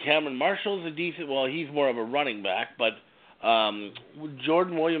Cameron Marshall's a decent. Well, he's more of a running back, but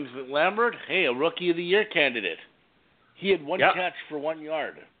Jordan Williams-Lambert, hey, a Rookie of the Year candidate. He had 1 catch for 1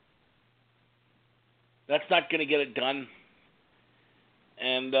 yard. That's not going to get it done.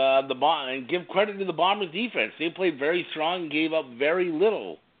 And and give credit to the Bombers' defense. They played very strong, gave up very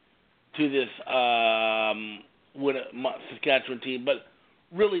little to this Saskatchewan team. But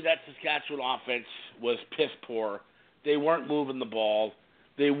really, that Saskatchewan offense was piss poor. They weren't moving the ball.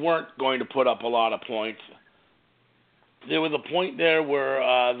 They weren't going to put up a lot of points. There was a point there where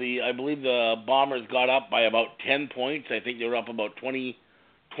I believe the Bombers got up by about 10 points. I think they were up about 22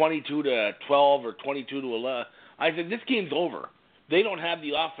 to 12 or 22 to 11. I said, this game's over. They don't have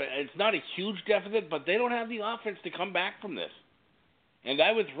the offense. It's not a huge deficit, but they don't have the offense to come back from this. And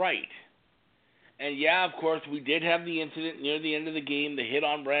I was right. And yeah, of course, we did have the incident near the end of the game, the hit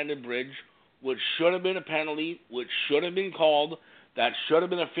on Brandon Bridge, which should have been a penalty, which should have been called. That should have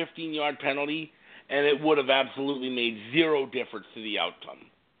been a 15-yard penalty, and it would have absolutely made zero difference to the outcome.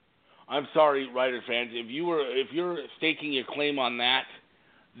 I'm sorry, Rider fans, if you're staking your claim on that,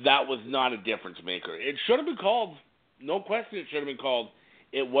 that was not a difference maker. It should have been called. No question it should have been called.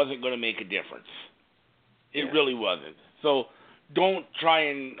 It wasn't going to make a difference. It really wasn't. So don't try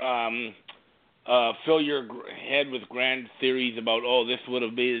and fill your head with grand theories about, this would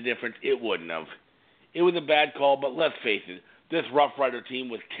have made a difference. It wouldn't have. It was a bad call, but let's face it, this Rough Rider team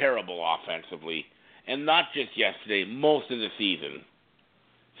was terrible offensively. And not just yesterday, most of the season.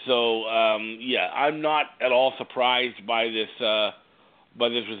 So, I'm not at all surprised by this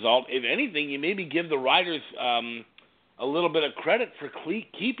result. If anything, you maybe give the Riders a little bit of credit for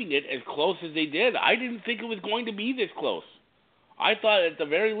keeping it as close as they did. I didn't think it was going to be this close. I thought at the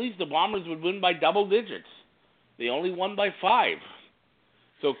very least the Bombers would win by double digits. They only won by 5.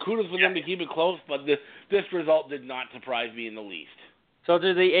 So kudos for them to keep it close, but this result did not surprise me in the least. So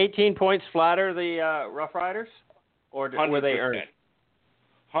did the 18 points flatter the Rough Riders? Or were they earned?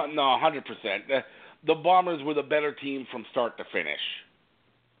 No, 100%. The Bombers were the better team from start to finish.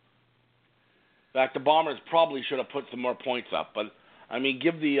 In fact, the Bombers probably should have put some more points up. But, I mean,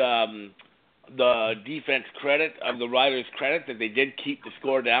 give the defense credit, the Riders credit, that they did keep the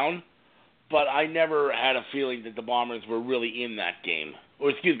score down. But I never had a feeling that the Bombers were really in that game.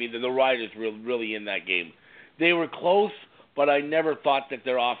 Or, excuse me, that the Riders were really in that game. They were close, but I never thought that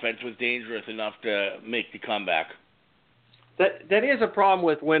their offense was dangerous enough to make the comeback. That is a problem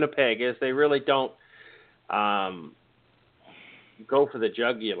with Winnipeg, is they really don't go for the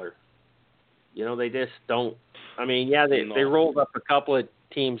jugular. You know, they just don't. I mean, yeah, they rolled up a couple of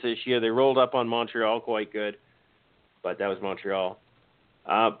teams this year. They rolled up on Montreal quite good, but that was Montreal.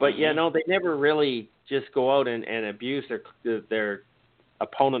 But, yeah, no, they never really just go out and abuse their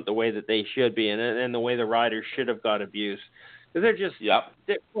opponent the way that they should be, and the way the Riders should have got abused. Because they're just,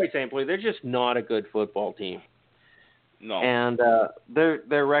 quite simply, they're just not a good football team. No. And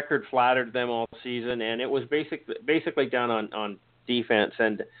their record flattered them all season, and it was basically done on defense.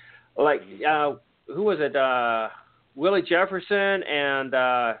 And, like, who was it? Willie Jefferson and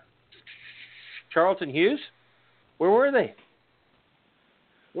Charlton Hughes? Where were they?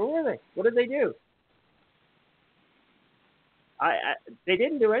 What did they do? They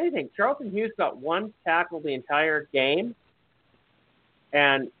didn't do anything. Charlton Hughes got 1 tackle the entire game,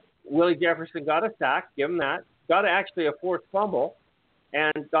 and Willie Jefferson got a sack, give him that, got actually a forced fumble,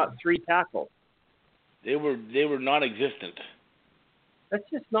 and got 3 tackles. They were non-existent. That's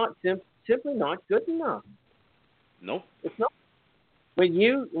just not simply not good enough. Nope. It's not. When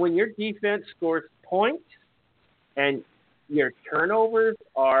your defense scores points and your turnovers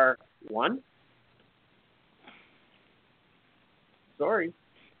are 1, sorry,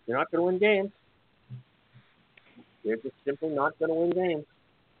 you're not going to win games. You're just simply not going to win games.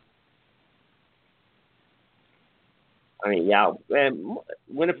 I mean, yeah, and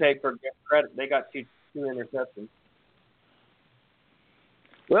Winnipeg, for credit, they got two interceptions.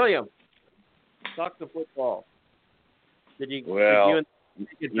 William, talk to football. Did you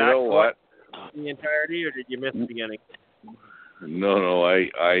get back what? The entirety, or did you miss the beginning? No,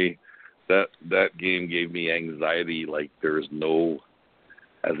 I that game gave me anxiety like there's no.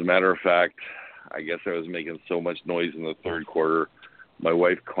 As a matter of fact, I guess I was making so much noise in the third quarter. My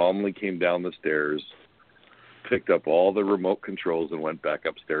wife calmly came down the stairs, picked up all the remote controls, and went back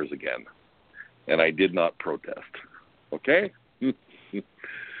upstairs again. And I did not protest. Okay? You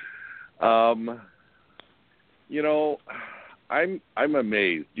know, I'm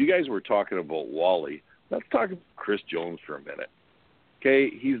amazed. You guys were talking about Wally. Let's talk about Chris Jones for a minute. Okay,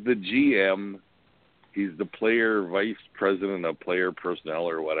 he's the GM. He's the player vice president of player personnel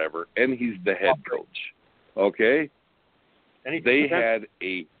or whatever, and he's the head coach. Okay? And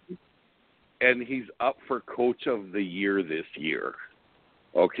he's up for coach of the year this year.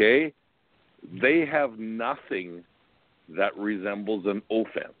 Okay? They have nothing that resembles an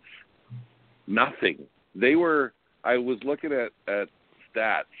offense. Nothing. I was looking at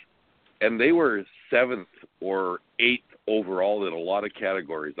stats, and they were 7th or 8th overall in a lot of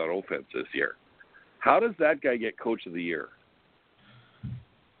categories on offense this year. How does that guy get coach of the year?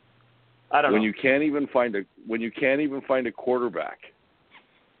 I don't know. When you can't even find a quarterback,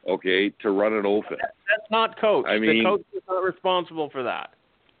 okay, to run an offense. That's not coach. I mean, the coach is not responsible for that.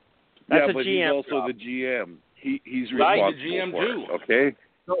 That's a but GM he's also job. the GM. He's Right, responsible the GM for too. it, okay?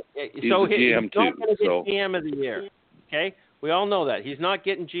 He's the GM not going to get so. GM of the year. Okay, we all know that he's not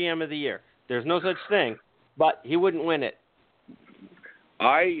getting GM of the year. There's no such thing, but he wouldn't win it.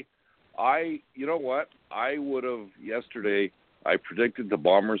 You know what? I would have yesterday. I predicted the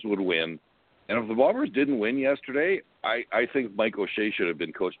Bombers would win, and if the Bombers didn't win yesterday, I think Mike O'Shea should have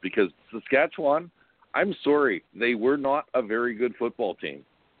been coached because Saskatchewan. I'm sorry, they were not a very good football team,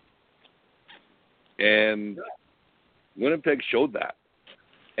 and Winnipeg showed that.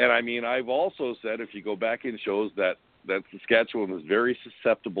 And I mean, I've also said if you go back in shows that Saskatchewan was very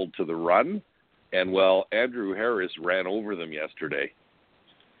susceptible to the run, and well, Andrew Harris ran over them yesterday.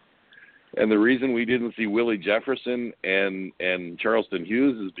 And the reason we didn't see Willie Jefferson and Charlton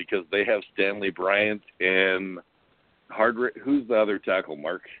Hughes is because they have Stanley Bryant and Hardwick. Who's the other tackle,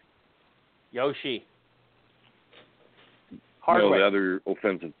 Mark? Yoshi. Hardwick. No, the other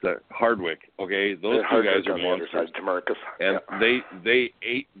offensive Hardwick. Okay, those two guys are monsters. To Marcus. And they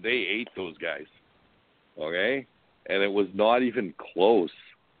ate those guys. Okay? and it was not even close.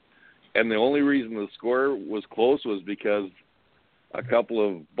 And the only reason the score was close was because a couple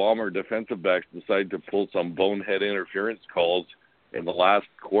of Bomber defensive backs decided to pull some bonehead interference calls in the last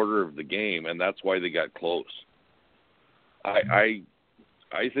quarter of the game, and that's why they got close.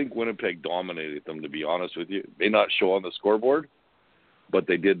 I think Winnipeg dominated them, to be honest with you. May not show on the scoreboard, but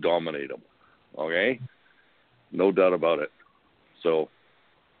they did dominate them. Okay? No doubt about it. So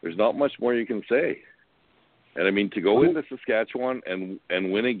there's not much more you can say. And, I mean, to go into Saskatchewan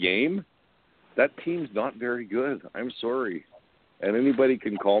and win a game, that team's not very good. I'm sorry. And anybody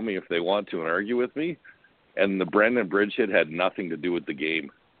can call me if they want to and argue with me. And the Brendan Bridgehead had nothing to do with the game.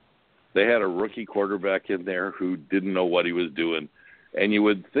 They had a rookie quarterback in there who didn't know what he was doing. And you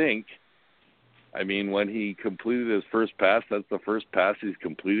would think, I mean, when he completed his first pass, that's the first pass he's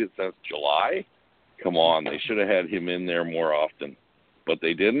completed since July. Come on, they should have had him in there more often. But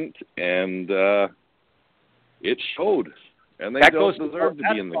they didn't, and it showed. And they don't deserve to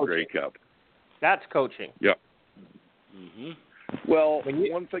be in the Grey Cup. That's coaching. Yeah. Mm-hmm. Well,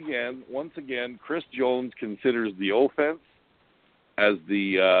 once again, Chris Jones considers the offense as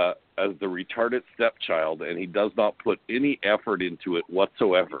the retarded stepchild, and he does not put any effort into it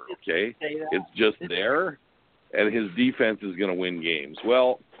whatsoever. Okay, it's just there, and his defense is going to win games.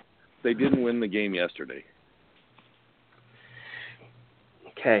 Well, they didn't win the game yesterday.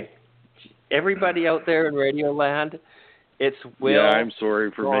 Okay, everybody out there in Radio Land, it's Will. Yeah, I'm sorry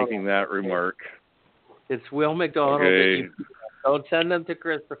for making that remark. It's Will McDonald. Okay. Don't send them to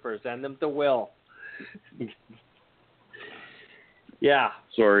Christopher. Send them to Will. Yeah.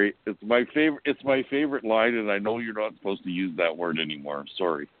 Sorry, it's my favorite line, and I know you're not supposed to use that word anymore. I'm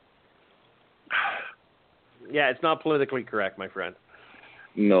sorry. Yeah, it's not politically correct, my friend.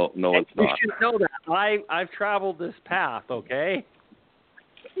 No, it's not. You should know that. I've traveled this path. Okay.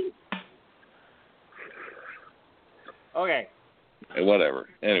 Okay. Whatever.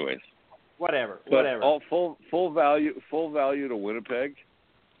 Anyways. Whatever. All full value to Winnipeg.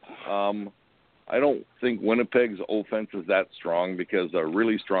 I don't think Winnipeg's offense is that strong because a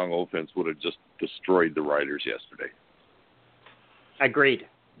really strong offense would have just destroyed the Riders yesterday. Agreed.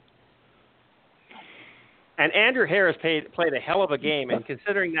 And Andrew Harris played a hell of a game, and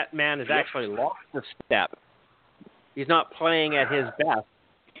considering that man has actually lost a step, he's not playing at his best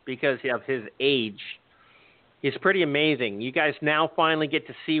because of his age. He's pretty amazing. You guys now finally get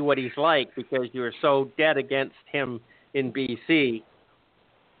to see what he's like because you were so dead against him in BC.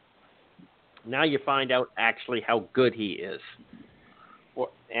 Now you find out actually how good he is.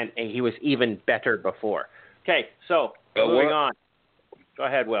 And he was even better before. Okay, so moving on. Go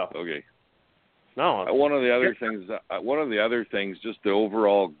ahead, Will. Okay. No. One of the other things, just the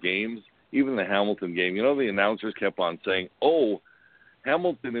overall games, even the Hamilton game, you know, the announcers kept on saying, oh,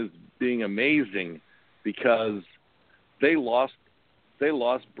 Hamilton is being amazing because they lost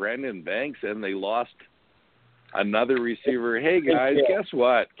Brandon Banks and they lost another receiver. Hey guys, guess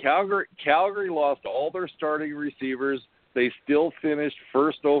what? Calgary lost all their starting receivers. They still finished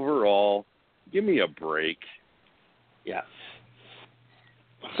first overall. Give me a break. Yeah.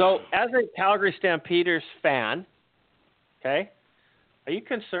 So, as a Calgary Stampeders fan, okay, are you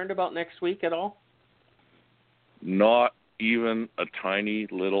concerned about next week at all? Not even a tiny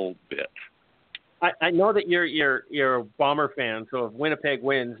little bit. I know that you're a Bomber fan, so if Winnipeg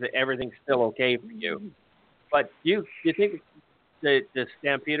wins, everything's still okay for you. But you think the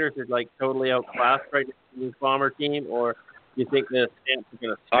Stampeders are like totally outclassed right now in this Bomber team, or you think the Stamps are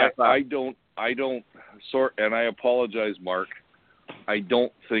going to step up? I don't. And I apologize, Mark. I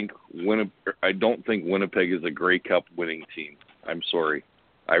don't think Winnipeg is a Grey Cup winning team. I'm sorry.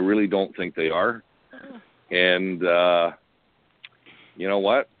 I really don't think they are. And you know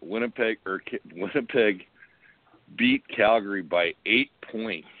what? Winnipeg beat Calgary by 8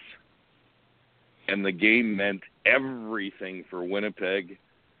 points, and the game meant everything for Winnipeg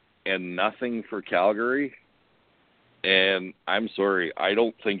and nothing for Calgary. And I'm sorry, I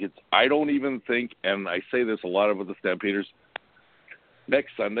don't even think, and I say this a lot about the Stampeders,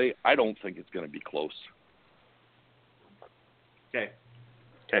 next Sunday, I don't think it's going to be close. Okay.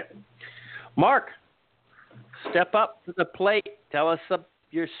 Mark, step up to the plate. Tell us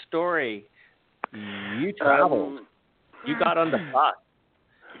your story. You traveled. You got on the bus.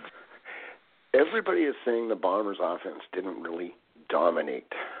 Everybody is saying the Bombers' offense didn't really dominate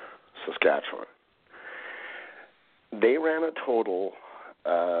Saskatchewan. They ran a total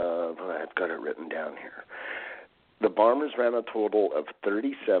I've got it written down here. The Bombers ran a total of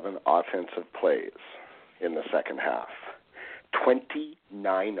 37 offensive plays in the second half.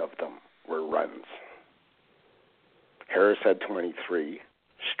 29 of them were runs. Harris had 23.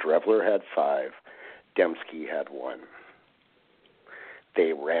 Strevler had 5. Dembski had 1.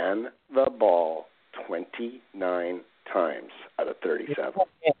 They ran the ball 29 times out of 37.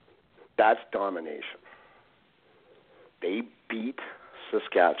 That's domination. They beat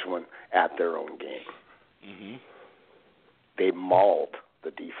Saskatchewan at their own game. Mm-hmm. They mauled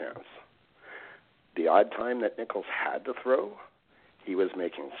the defense. The odd time that Nichols had to throw, he was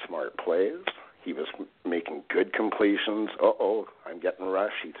making smart plays. He was making good completions. I'm getting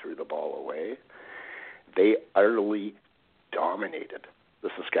rushed. He threw the ball away. They utterly dominated the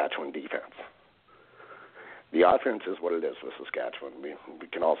Saskatchewan defense. The offense is what it is with Saskatchewan. We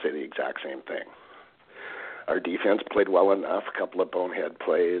can all say the exact same thing. Our defense played well enough, a couple of bonehead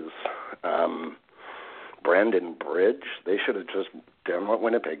plays. Brandon Bridge, they should have just done what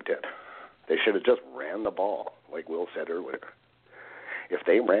Winnipeg did. They should have just ran the ball, like Will said earlier. If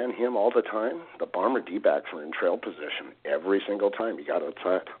they ran him all the time, the Bomber D-backs were in trail position every single time he got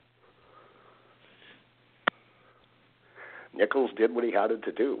outside. Nichols did what he had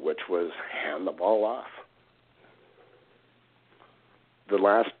to do, which was hand the ball off. The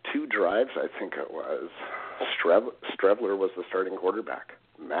last 2 drives, I think it was, Strevler was the starting quarterback.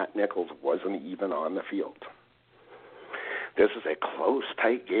 Matt Nichols wasn't even on the field. This is a close,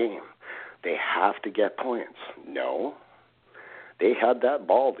 tight game. They have to get points. No. They had that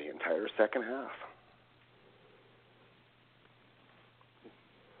ball the entire second half.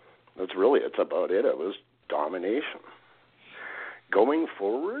 It's about it. It was domination. Going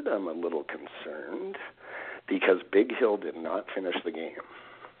forward, I'm a little concerned because Big Hill did not finish the game.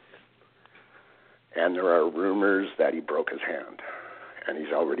 And there are rumors that he broke his hand, and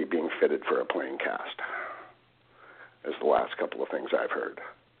he's already being fitted for a playing cast. Is the last couple of things I've heard.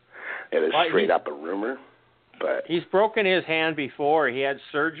 It is straight up a rumor, but he's broken his hand before. He had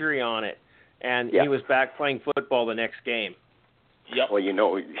surgery on it, and he was back playing football the next game. Yep. Well,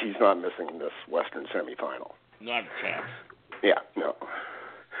 he's not missing this Western semifinal. Not a chance. Yeah, no.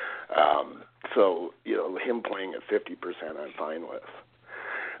 So, him playing at 50% I'm fine with.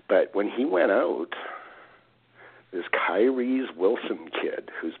 But when he went out, this Kyrese Wilson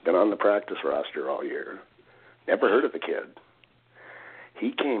kid, who's been on the practice roster all year, never heard of the kid.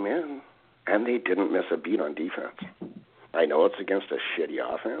 He came in, and they didn't miss a beat on defense. I know it's against a shitty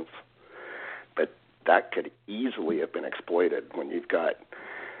offense, but that could easily have been exploited when you've got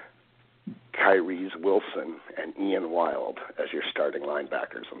Kyrese Wilson and Ian Wild as your starting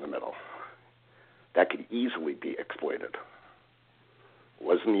linebackers in the middle. That could easily be exploited.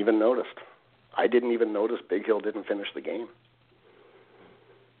 Wasn't even noticed. I didn't even notice Big Hill didn't finish the game.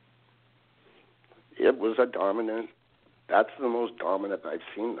 It was that's the most dominant I've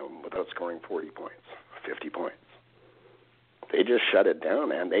seen them without scoring 40 points, 50 points. They just shut it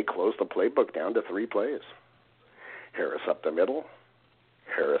down, and they closed the playbook down to 3 plays. Harris up the middle,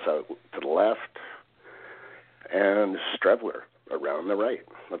 Harris out to the left, and Strevler around the right.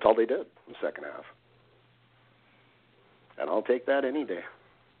 That's all they did in the second half. And I'll take that any day.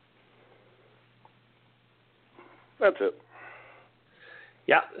 That's it.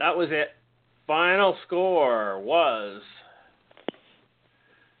 Yeah, that was it. Final score was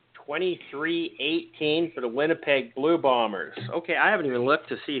 23-18 for the Winnipeg Blue Bombers. Okay, I haven't even looked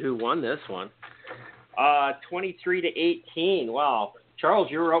to see who won this one. 23-18. Wow. Charles,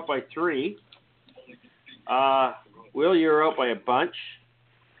 you were up by 3. Will, you were up by a bunch.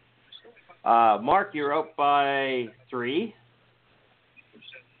 Mark, you're out by 3.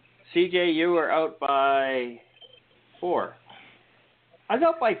 CJ, you were out by 4. I was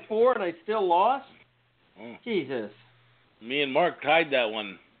out by 4 and I still lost? Jesus. Me and Mark tied that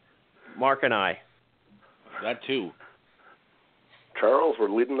one. Mark and I. That too. Charles, we're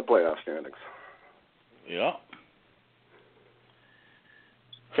leading the playoff standings. Yeah.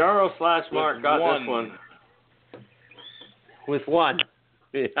 Charles / Mark got this one. With 1.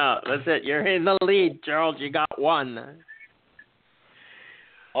 Yeah, that's it. You're in the lead, Charles. You got 1.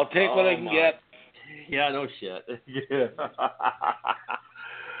 I'll take what I can get. Yeah, no shit.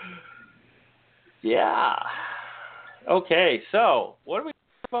 Yeah. Okay, so what do we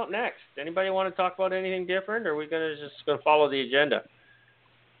talk about next? Anybody want to talk about anything different, or are we just going to follow the agenda?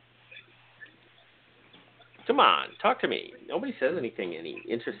 Come on, talk to me. Nobody says anything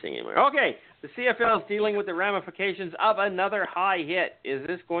interesting anymore. Okay, the CFL is dealing with the ramifications of another high hit. Is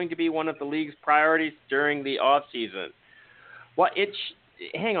this going to be one of the league's priorities during the offseason? Well,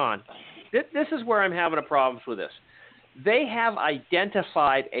 hang on. This is where I'm having a problem with this. They have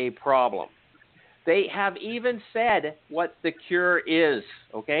identified a problem. They have even said what the cure is,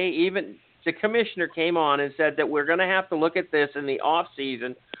 okay? Even the commissioner came on and said that we're going to have to look at this in the off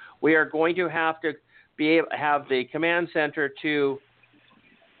season. We are going to have to have the command center to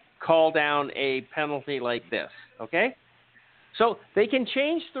call down a penalty like this, okay? So they can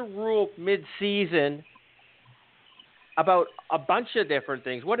change the rule mid-season about a bunch of different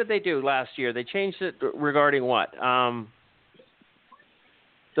things. What did they do last year? They changed it regarding what?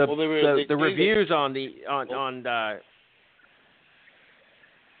 The reviews on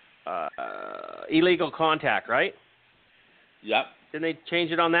illegal contact, right? Yep. Then they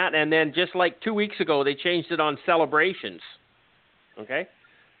changed it on that, and then just like 2 weeks ago, they changed it on celebrations. Okay?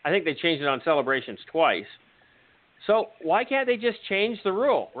 I think they changed it on celebrations twice. So why can't they just change the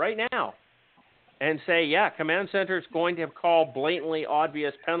rule right now and say, yeah, Command Center is going to call blatantly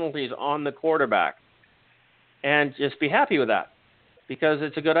obvious penalties on the quarterback, and just be happy with that because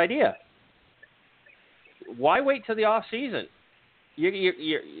it's a good idea. Why wait till the off season?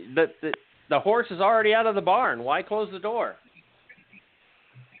 The horse is already out of the barn. Why close the door?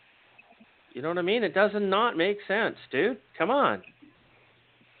 You know what I mean? It does not make sense, dude. Come on.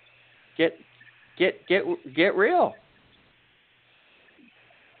 Get real.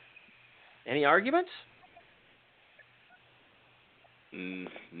 Any arguments?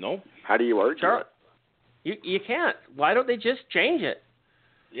 No. How do you argue it? You can't. Why don't they just change it?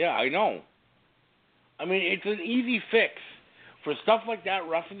 Yeah, I know. I mean, it's an easy fix for stuff like that,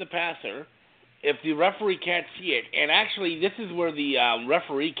 roughing the passer. If the referee can't see it, and actually this is where the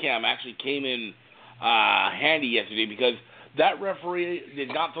referee cam actually came in handy yesterday, because that referee did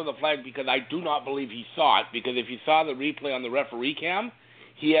not throw the flag because I do not believe he saw it, because if you saw the replay on the referee cam,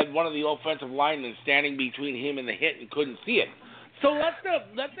 he had one of the offensive linemen standing between him and the hit and couldn't see it. So let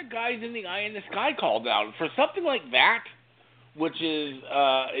the guys in the eye in the sky call down. For something like that, which is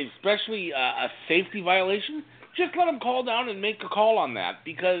especially a safety violation, just let them call down and make a call on that,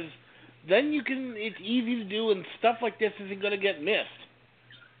 because then it's easy to do, and stuff like this isn't going to get missed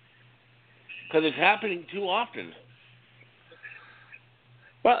because it's happening too often.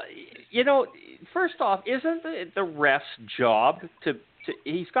 Well, first off, isn't it the ref's job to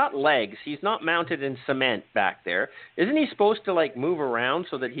he's got legs. He's not mounted in cement back there. Isn't he supposed to, move around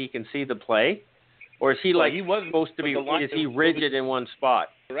so that he can see the play? Or is he, he was supposed to be, is he rigid in one spot?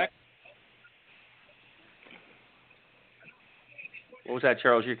 Correct. What was that,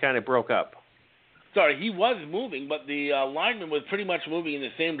 Charles? You kind of broke up. Sorry, he was moving, but the lineman was pretty much moving in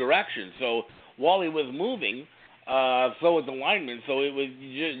the same direction. So while he was moving, so was the lineman. So it was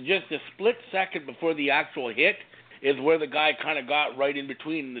just a split second before the actual hit is where the guy kind of got right in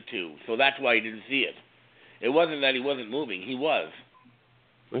between the two. So that's why he didn't see it. It wasn't that he wasn't moving. He was.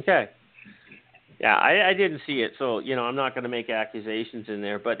 Okay. Yeah, I didn't see it, so, I'm not going to make accusations in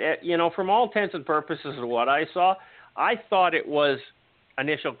there. But, from all intents and purposes of what I saw, I thought it was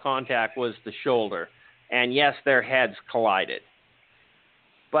initial contact was the shoulder. And, yes, their heads collided.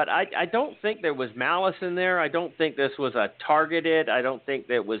 But I don't think there was malice in there. I don't think this was a targeted. I don't think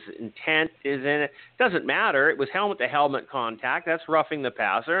there was intent is in it. Doesn't matter. It was helmet-to-helmet contact. That's roughing the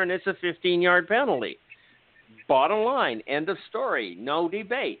passer, and it's a 15-yard penalty. Bottom line, end of story, no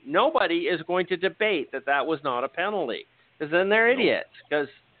debate. Nobody is going to debate that was not a penalty, because then they're idiots, because,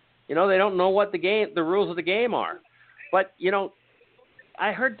 they don't know what the rules of the game are. But,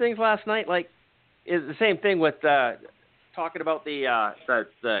 I heard things last night is the same thing with talking about the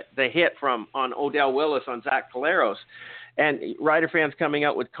hit on Odell Willis on Zach Caleros, and Rider fans coming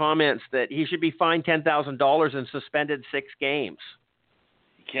out with comments that he should be fined $10,000 and suspended 6 games.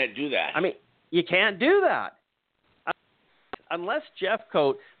 You can't do that. I mean, you can't do that. Unless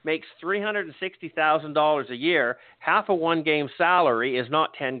Jeffcoat makes $360,000 a year, half a one-game salary is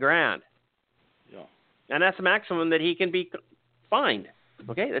not $10,000. Yeah. And that's the maximum that he can be fined.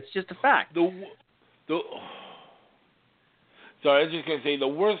 Okay, that's just a fact. Sorry, I was just going to say, the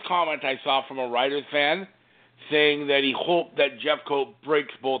worst comment I saw from a Riders fan saying that he hoped that Jeffcoat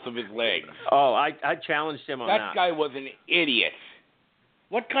breaks both of his legs. Oh, I challenged him on that. That guy was an idiot.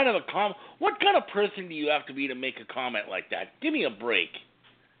 What kind of person do you have to be to make a comment like that? Give me a break.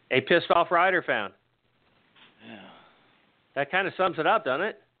 A pissed off Rider fan. Yeah. That kind of sums it up, doesn't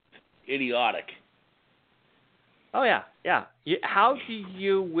it? Idiotic. Oh, yeah. How do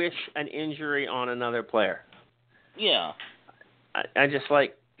you wish an injury on another player? Yeah. I just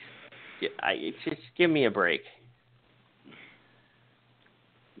just give me a break.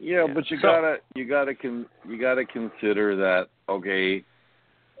 Yeah, but you gotta consider that, okay,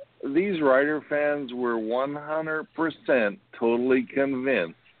 these Rider fans were 100% totally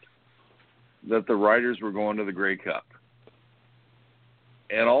convinced that the Riders were going to the Grey Cup.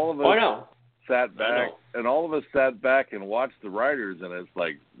 And all of us sat back and watched the Riders, and it's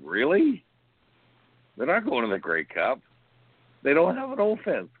like, really? They're not going to the Grey Cup. They don't have an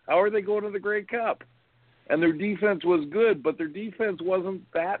offense. How are they going to the Grey Cup? And their defense was good, but their defense wasn't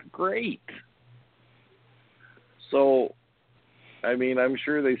that great. So, I mean, I'm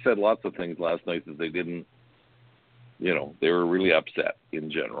sure they said lots of things last night that they didn't, they were really upset in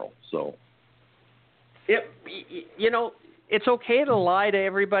general. So, it's okay to lie to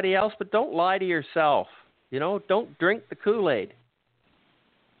everybody else, but don't lie to yourself. Don't drink the Kool-Aid.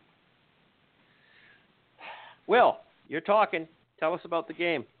 Will, you're talking. Tell us about the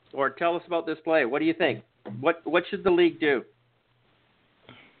game, or tell us about this play. What do you think? What should the league do?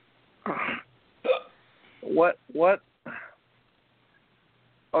 What?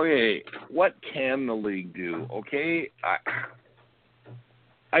 Okay, what can the league do? Okay,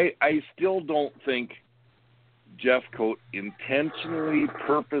 I still don't think Jeff Coat intentionally,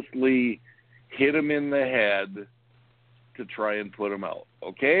 purposely hit him in the head to try and put him out.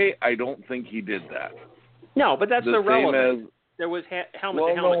 Okay, I don't think he did that. No, but that's irrelevant. There was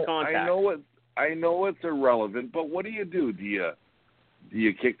helmet-to-helmet contact. I know it's irrelevant, but what do? Do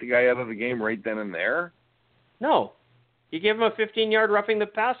you kick the guy out of the game right then and there? No. You give him a 15-yard roughing the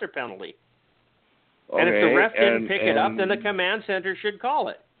passer penalty. Okay, and if the ref didn't pick it up, then the command center should call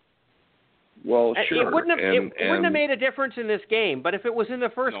it. Well, sure. It wouldn't have made a difference in this game, but if it was in the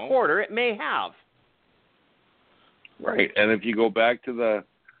first quarter, it may have. Right, and if you go back to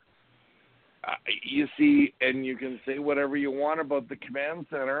you see, and you can say whatever you want about the command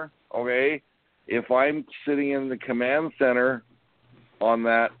center, okay? If I'm sitting in the command center on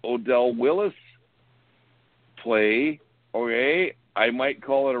that Odell Willis play, okay, I might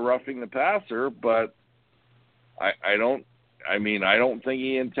call it a roughing the passer, but I don't think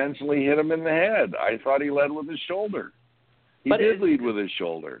he intentionally hit him in the head. I thought he led with his shoulder. He did lead with his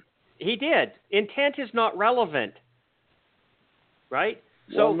shoulder. He did. Intent is not relevant, right?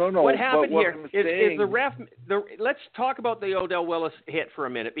 So no, what happened here is the ref. Let's talk about the Odell Willis hit for a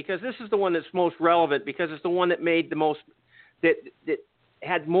minute, because this is the one that's most relevant, because it's the one that made the most, that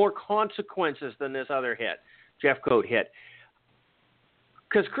had more consequences than this other hit, Jeff Coat hit.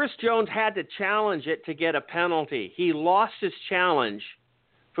 Because Chris Jones had to challenge it to get a penalty. He lost his challenge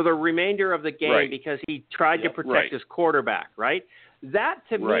for the remainder of the game because he tried to protect his quarterback, right? That,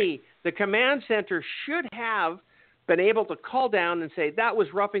 to me, the command center should have been able to call down and say that was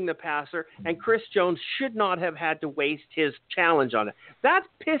roughing the passer, and Chris Jones should not have had to waste his challenge on it. That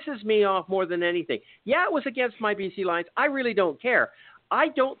pisses me off more than anything. Yeah, it was against my BC Lions. I really don't care. I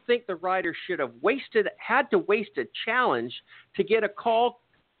don't think the Riders should have had to waste a challenge to get a call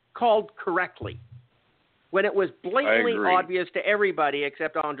called correctly when it was blatantly obvious to everybody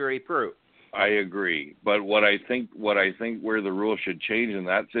except Andre Proulx. I agree, but what I think where the rule should change in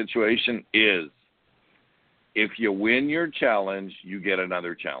that situation is, if you win your challenge, you get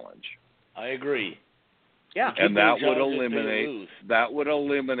another challenge. I agree. Yeah, and that would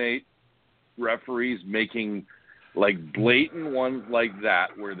eliminate referees making blatant ones like that,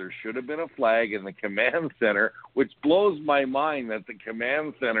 where there should have been a flag in the command center, which blows my mind that the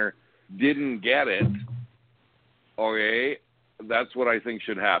command center didn't get it. Okay, that's what I think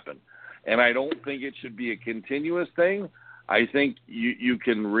should happen. And I don't think it should be a continuous thing. I think you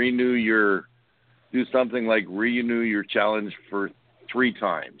can do something like renew your challenge for 3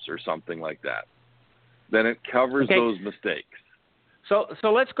 times or something like that. Then it covers those mistakes. So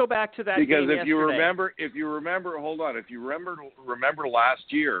let's go back to that. Because game if you remember, remember last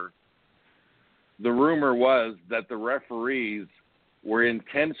year, the rumor was that the referees were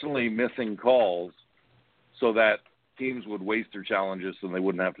intentionally missing calls so that teams would waste their challenges and they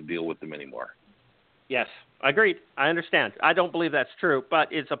wouldn't have to deal with them anymore. Yes, agreed. I understand. I don't believe that's true, but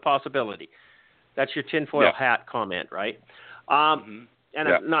it's a possibility. That's your tinfoil hat comment, right? And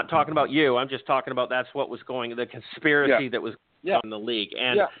I'm not talking about you. I'm just talking about that's what was going, the conspiracy that was in the league.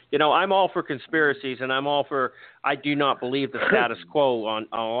 And, I'm all for conspiracies, and I do not believe the status quo on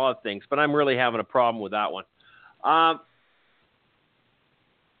a lot of things, but I'm really having a problem with that one.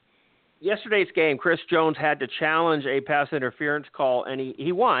 Yesterday's game, Chris Jones had to challenge a pass interference call, and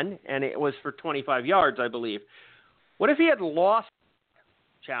he won, and it was for 25 yards, I believe. What if he had lost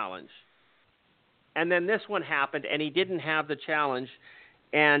the challenge? And then this one happened, and he didn't have the challenge.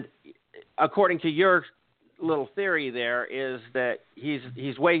 And according to your little theory, there is that he's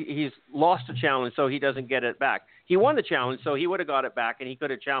lost the challenge, so he doesn't get it back. He won the challenge, so he would have got it back, and he could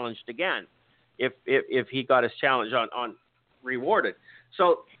have challenged again if he got his challenge on rewarded.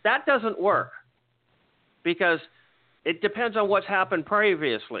 So that doesn't work because it depends on what's happened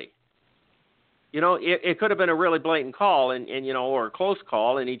previously. It could have been a really blatant call or a close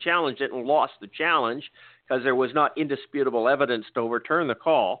call, and he challenged it and lost the challenge because there was not indisputable evidence to overturn the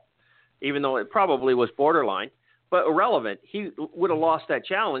call, even though it probably was borderline. but irrelevant. He would have lost that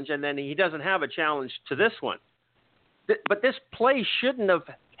challenge, and then he doesn't have a challenge to this one. But this play shouldn't have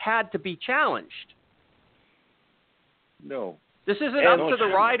had to be challenged. No. This isn't up to the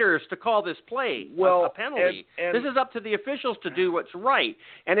riders to call this play a penalty. And this is up to the officials to do what's right.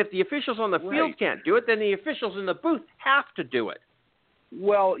 And if the officials on the field can't do it, then the officials in the booth have to do it.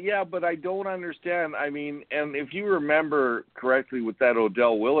 Well, yeah, but I don't understand. I mean, and if you remember correctly with that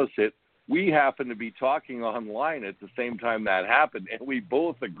Odell Willis hit, we happened to be talking online at the same time that happened, and we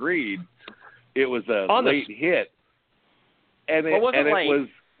both agreed it was a late hit. And it wasn't late.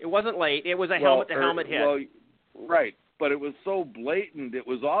 It wasn't late. It was a helmet-to-helmet hit. Well, right, but it was so blatant, it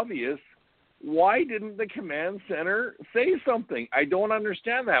was obvious. Why didn't the command center say something? I don't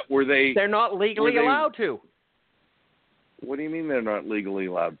understand that. They're not legally allowed to. What do you mean they're not legally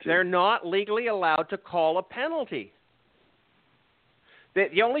allowed to? They're not legally allowed to call a penalty.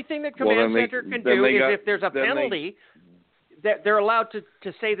 The only thing that command center can do is if there's a penalty, they're allowed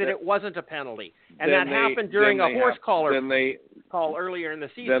to say that it wasn't a penalty. And that happened during a horse call earlier in the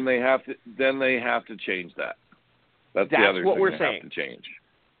season. Then they have to change that. That's the other what thing we're they saying. have to change.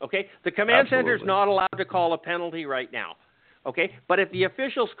 Okay? The command center is not allowed to call a penalty right now. Okay? But if the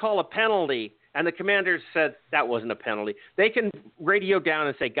officials call a penalty and the commander said that wasn't a penalty, they can radio down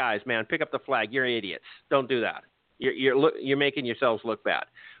and say, guys, man, pick up the flag. You're idiots. Don't do that. You're making yourselves look bad.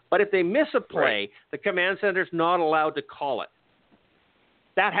 But if they miss a play, the command center's not allowed to call it.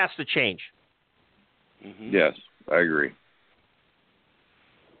 That has to change. Mm-hmm. Yes, I agree.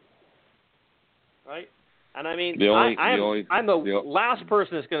 Right? And I mean, I'm the last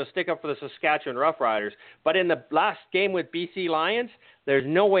person that's going to stick up for the Saskatchewan Roughriders, but in the last game with BC Lions, there's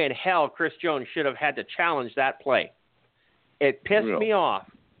no way in hell Chris Jones should have had to challenge that play. It pissed me off.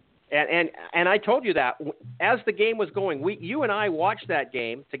 And I told you that as the game was going, you and I watched that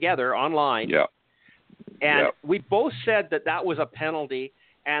game together online. Yeah. And we both said that was a penalty,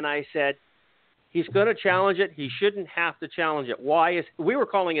 and I said, he's going to challenge it. He shouldn't have to challenge it. We were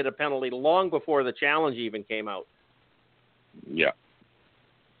calling it a penalty long before the challenge even came out. Yeah.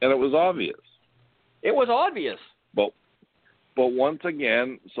 And it was obvious. It was obvious. But once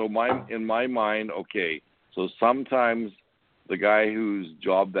again, in my mind, okay, so sometimes the guy whose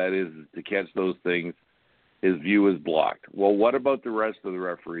job that is to catch those things, his view is blocked. Well, what about the rest of the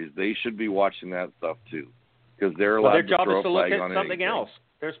referees? They should be watching that stuff too, because they're allowed their job to throw is to a look flag at on something anything. else.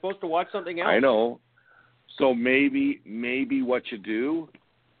 They're supposed to watch something else. I know. So maybe what you do,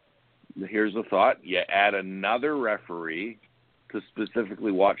 here's a thought, you add another referee to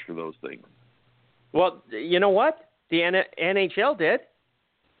specifically watch for those things. Well, you know what? The NHL did.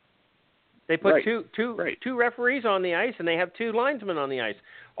 They put two referees on the ice, and they have two linesmen on the ice.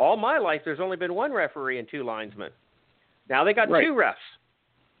 All my life, there's only been one referee and two linesmen. Now they got two refs.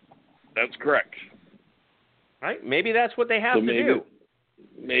 That's correct. Right? Maybe that's what they have to do.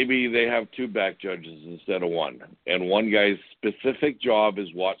 Maybe they have two back judges instead of one, and one guy's specific job is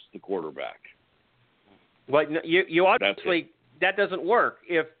watch the quarterback. Well, you obviously that doesn't work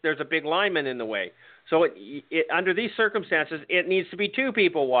if there's a big lineman in the way. So under these circumstances, it needs to be two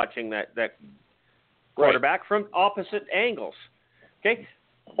people watching that quarterback from opposite angles. Okay?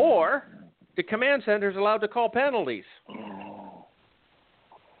 Or the command center is allowed to call penalties.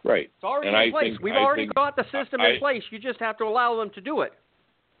 Right. It's already in place. We've already got the system in place. You just have to allow them to do it.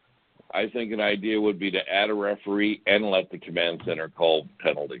 I think an idea would be to add a referee and let the command center call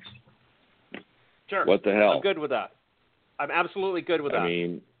penalties. Sure. What the hell? I'm good with that. I'm absolutely good with that. I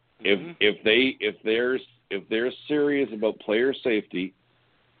mean, if they're serious about player safety,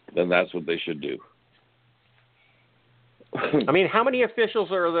 then that's what they should do. I mean, how many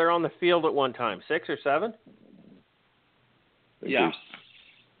officials are there on the field at one time? 6 or 7? Yeah.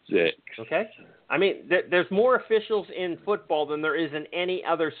 6. Okay. I mean, there's more officials in football than there is in any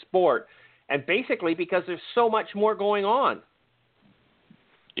other sport, and basically because there's so much more going on.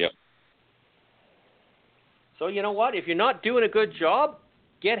 Yep. So you know what? If you're not doing a good job,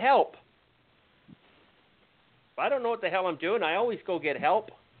 get help. If I don't know what the hell I'm doing, I always go get help.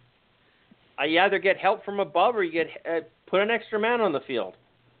 You either get help from above or you get put an extra man on the field.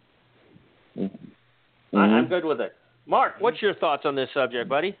 Mm-hmm. I'm good with it. Mark, what's your thoughts on this subject,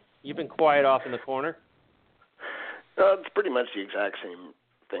 buddy? You've been quiet off in the corner. It's pretty much the exact same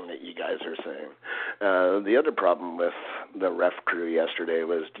thing that you guys are saying. The other problem with the ref crew yesterday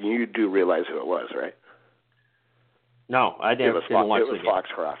was you do realize who it was, right? No, I didn't watch the game. It was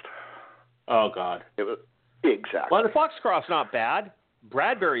Foxcroft. Oh, God. It was exactly. Well, the Foxcroft's not bad.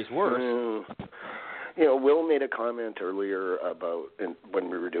 Bradbury's worse. Will made a comment earlier about when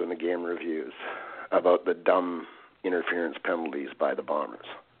we were doing the game reviews about the dumb interference penalties by the Bombers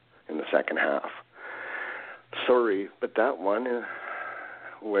in the second half. Sorry, but that one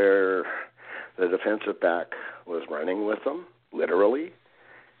where the defensive back was running with them, literally,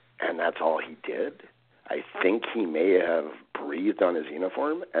 and that's all he did, I think he may have breathed on his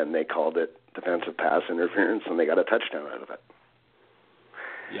uniform, and they called it defensive pass interference, and they got a touchdown out of it.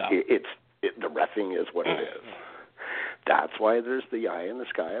 Yeah. The reffing is what it is. That's why there's the eye in the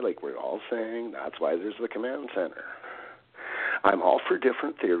sky, like we're all saying. That's why there's the command center. I'm all for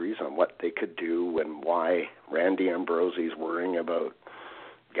different theories on what they could do and why Randy Ambrosie's worrying about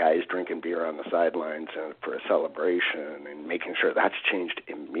guys drinking beer on the sidelines and for a celebration and making sure that's changed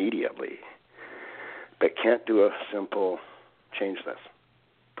immediately. But can't do a simple change this.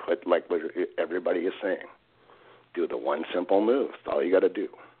 Put, like what everybody is saying, do the one simple move. That's all you got to do.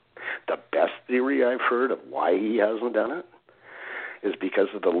 The best theory I've heard of why he hasn't done it is because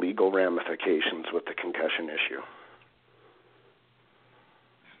of the legal ramifications with the concussion issue.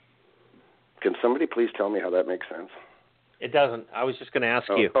 Can somebody please tell me how that makes sense? It doesn't. I was just going to ask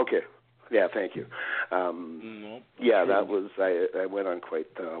you. Okay. Yeah, thank you. Yeah, that was, I went on quite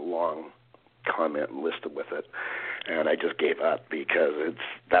a long comment list with it, and I just gave up because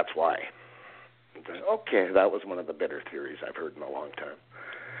that's why. Okay, that was one of the better theories I've heard in a long time.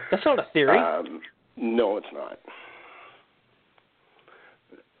 That's not a theory. No, it's not.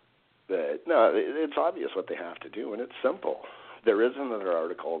 No, it's obvious what they have to do, and it's simple. There is another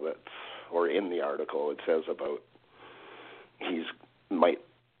article in the article it says about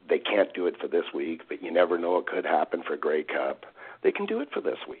they can't do it for this week, but you never know, it could happen for Grey Cup. They can do it for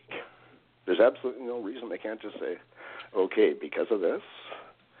this week. There's absolutely no reason they can't just say, okay, because of this,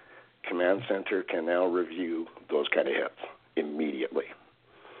 Command Center can now review those kind of hits immediately.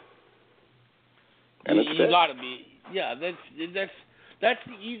 And you got to be, yeah. That's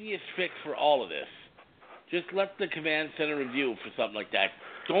the easiest fix for all of this. Just let the Command Center review for something like that.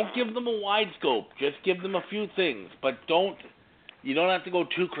 Don't give them a wide scope. Just give them a few things, but you don't have to go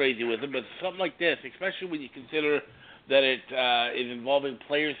too crazy with it. But something like this, especially when you consider that it is involving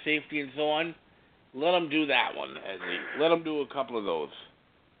player safety and so on, let them do that one. Let them do a couple of those.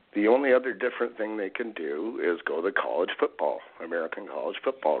 The only other different thing they can do is go the college football, American college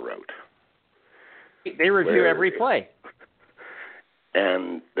football route. They review every play.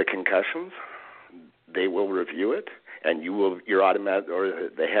 And the concussions, they will review it, and you're automatic, or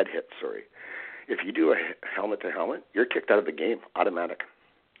the head hit, sorry. If you do a helmet-to-helmet, you're kicked out of the game, automatic.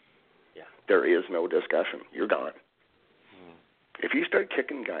 Yeah. There is no discussion. You're gone. If you start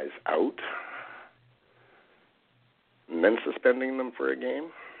kicking guys out and then suspending them for a game,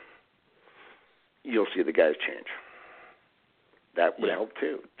 you'll see the guys change. That would help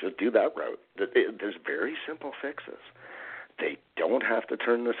too. Just do that route. There's very simple fixes. They don't have to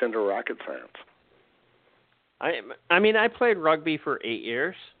turn this into rocket science. I mean, I played rugby for 8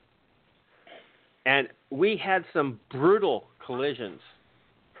 years, and we had some brutal collisions.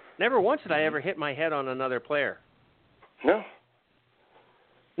 Never once did I ever hit my head on another player. No.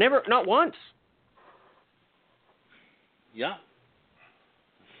 Never, not once. Yeah.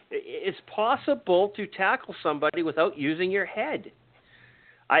 It's possible to tackle somebody without using your head.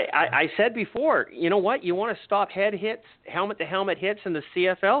 I said before, you know what? You want to stop head hits, helmet-to-helmet hits in the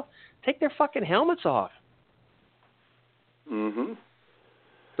CFL? Take their fucking helmets off. Mm-hmm.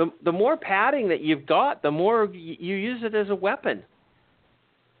 The more padding that you've got, the more you use it as a weapon.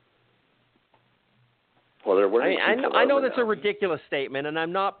 Well, they're wearing. I know that's a ridiculous statement, and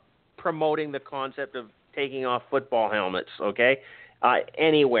I'm not promoting the concept of taking off football helmets. Okay,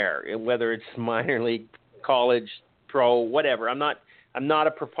 anywhere, whether it's minor league, college, pro, whatever. I'm not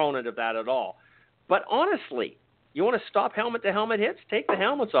a proponent of that at all. But honestly, you want to stop helmet-to-helmet hits? Take the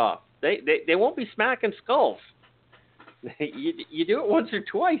helmets off. They won't be smacking skulls. You do it once or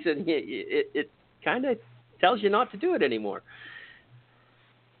twice, and it kind of tells you not to do it anymore.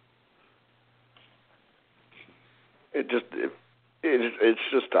 It's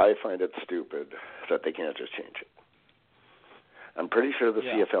just I find it stupid that they can't just change it. I'm pretty sure the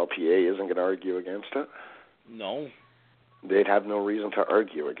CFLPA isn't going to argue against it. No. They'd have no reason to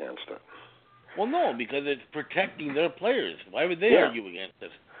argue against it. Well, no, because it's protecting their players. Why would they argue against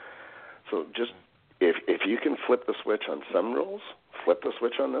it? So just if you can flip the switch on some rules, flip the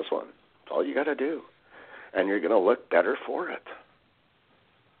switch on this one. That's all you got to do. And you're going to look better for it.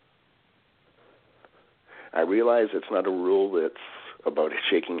 I realize it's not a rule that's about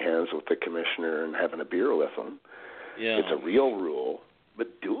shaking hands with the commissioner and having a beer with him. Yeah. It's a real rule, but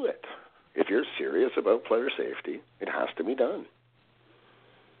do it. If you're serious about player safety, it has to be done.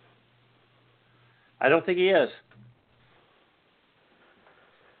 I don't think he is.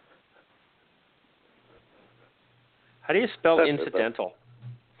 How do you spell incidental?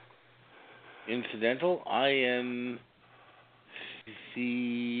 Incidental? INC.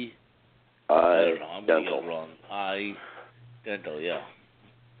 I don't know. I'm going to get it wrong. Dental, yeah.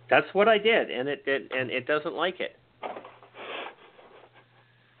 That's what I did, and it doesn't like it.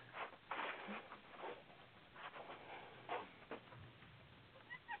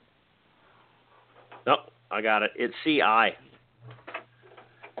 Nope, I got it. It's CI.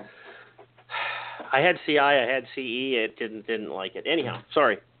 I had CI, I had CE. It didn't like it. Anyhow,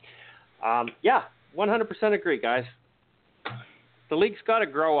 sorry. Yeah, 100% agree, guys. The league's got to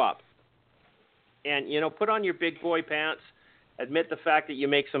grow up, and put on your big boy pants. Admit the fact that you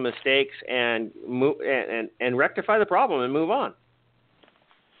make some mistakes and move and rectify the problem and move on.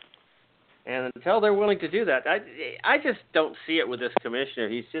 And until they're willing to do that, I just don't see it with this commissioner.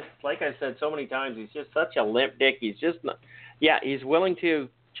 He's just, like I said so many times, he's just such a limp dick. He's just not. Yeah, he's willing to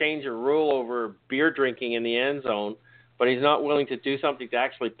change a rule over beer drinking in the end zone, but he's not willing to do something to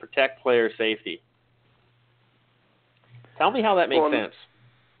actually protect player safety. Tell me how that makes sense.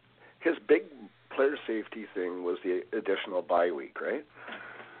 His big player safety thing was the additional bye week, right?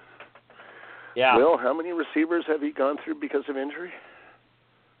 Yeah. Will, how many receivers have he gone through because of injury?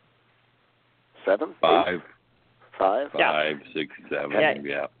 7? 5. 5? 5, 6, 7, yeah.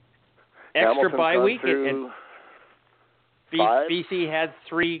 Extra Hamilton's bye gone week, through and 5? BC had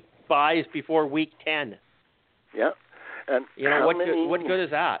 3 byes before week 10. Yeah. And what good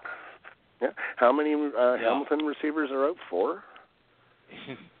is that? Yeah. How many Hamilton receivers are out? 4?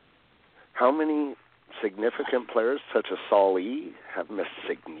 How many significant players, such as Saul E., have missed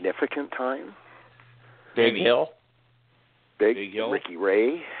significant time? Big Hill. Big Hill. Ricky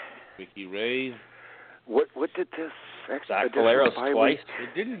Ray. What did this Zach Valeros twice?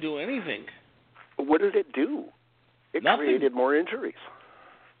 It didn't do anything. What did it do? It created more injuries.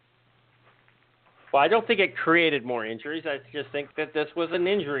 Well, I don't think it created more injuries. I just think that this was an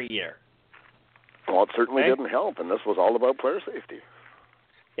injury year. Well, it certainly didn't help, and this was all about player safety.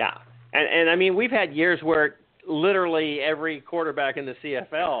 Yeah. And I mean, we've had years where literally every quarterback in the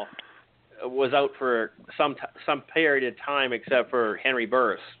CFL was out for some period of time except for Henry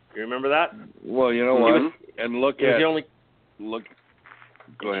Burris. You remember that? Well, you know what?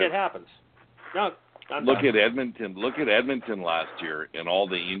 Go ahead. Shit happens. No, look at Edmonton. Look at Edmonton last year and all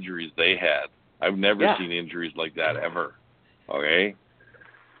the injuries they had. I've never seen injuries like that ever. Okay?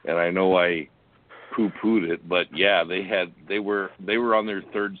 And I know I poo-pooed it, but yeah, they were on their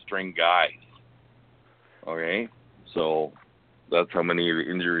third string guys. Okay? So that's how many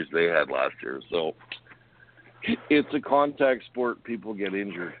injuries they had last year. So it's a contact sport. People get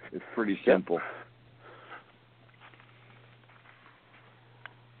injured. It's pretty simple.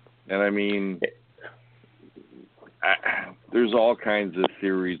 And I mean, there's all kinds of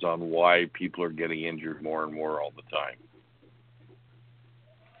theories on why people are getting injured more and more all the time.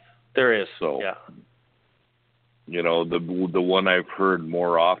 There is. So, yeah. The one I've heard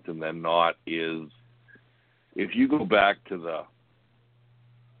more often than not is if you go back to the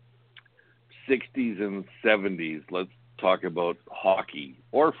 60s and 70s, let's talk about hockey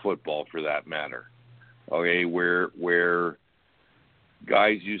or football for that matter, okay, where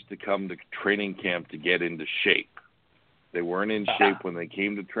guys used to come to training camp to get into shape. They weren't in shape when they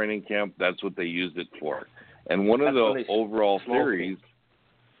came to training camp. That's what they used it for. And one of the overall theories,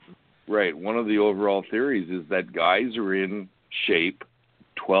 one of the overall theories is that guys are in shape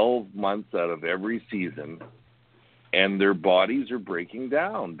 12 months out of every season, and their bodies are breaking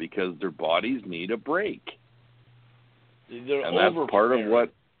down because their bodies need a break. And that's part of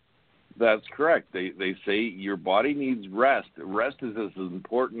what. That's correct. They say your body needs rest. Rest is as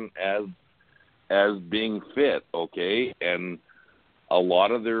important as being fit, okay? And a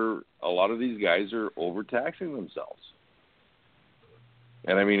lot of these guys are overtaxing themselves.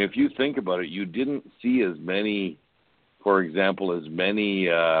 And I mean, if you think about it, you didn't see as many, for example,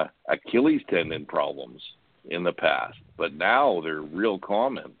 Achilles tendon problems in the past, but now they're real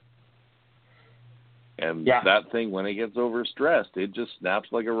common. And that thing, when it gets overstressed, it just snaps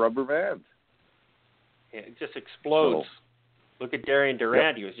like a rubber band. It just explodes. So, look at Darian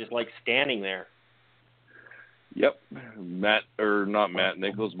Durant. He was just like standing there. Yep. Matt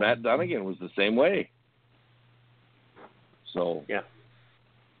Dunnigan was the same way. So. Yeah.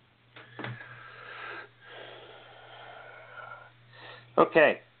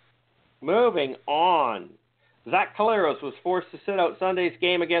 Okay. Moving on. Zach Caleros was forced to sit out Sunday's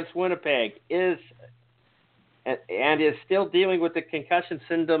game against Winnipeg. Is still dealing with the concussion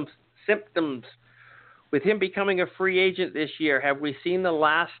symptoms. With him becoming a free agent this year, have we seen the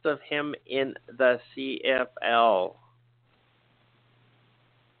last of him in the CFL?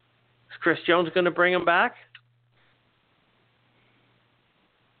 Is Chris Jones going to bring him back?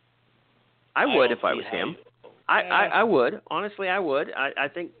 I would if I was him. I would. Honestly, I would. I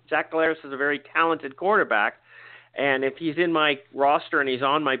think Zach Collaros is a very talented quarterback, and if he's in my roster and he's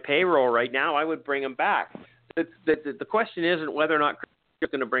on my payroll right now, I would bring him back. The question isn't whether or not Chris is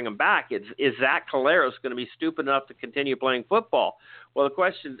going to bring him back. Is Zach Collaros going to be stupid enough to continue playing football? Well,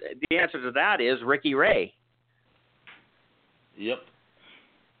 the answer to that is Ricky Ray. Yep.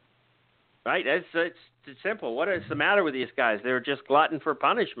 Right? It's simple. What is the matter with these guys? They're just glutton for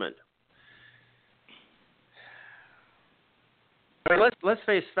punishment. I mean, let's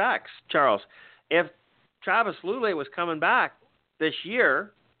face facts, Charles. If Travis Lulay was coming back this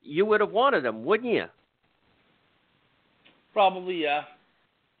year, you would have wanted him, wouldn't you? Probably, yeah.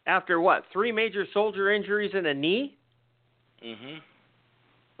 After what? 3 major soldier injuries and a knee? Mm-hmm.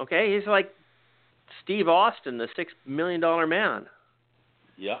 Okay, he's like Steve Austin, the $6 million man.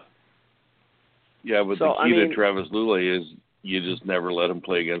 Yeah. Yeah, but the key to Travis Lulay is you just never let him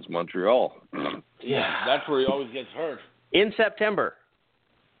play against Montreal. Yeah, that's where he always gets hurt. In September.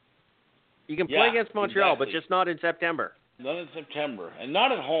 You can play against Montreal, but just not in September. Not in September, and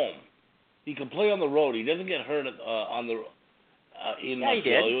not at home. He can play on the road. He doesn't get hurt in Montreal.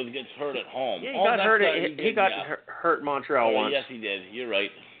 He always gets hurt at home. Yeah, he got hurt in Montreal once. Yes, he did. You're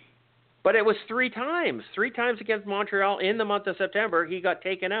right. But it was 3 times. 3 times against Montreal in the month of September, he got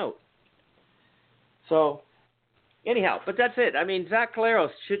taken out. So, anyhow, but that's it. I mean, Zach Collaros,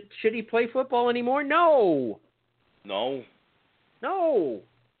 should he play football anymore? No. No.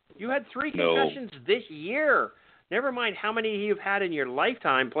 You had 3 concussions this year. Never mind how many you've had in your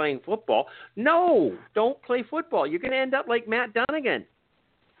lifetime playing football. No, don't play football. You're going to end up like Matt Dunnigan.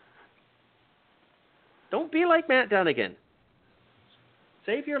 Don't be like Matt Dunnigan.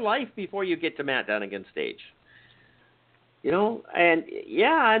 Save your life before you get to Matt Dunnigan's stage. You know, and yeah,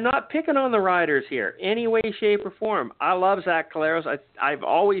 I'm not picking on the Riders here, any way, shape, or form. I love Zach Collaros. I've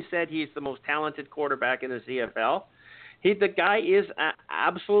always said he's the most talented quarterback in the CFL. The guy is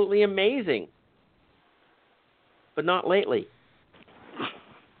absolutely amazing, but not lately.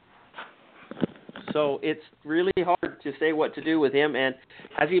 So it's really hard to say what to do with him. And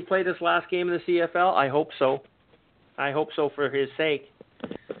has he played this last game in the CFL? I hope so. I hope so for his sake.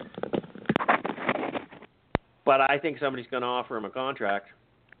 But I think somebody's going to offer him a contract.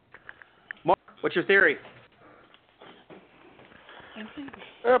 Mark, what's your theory?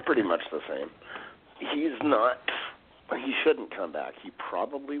 Pretty much the same. He shouldn't come back. He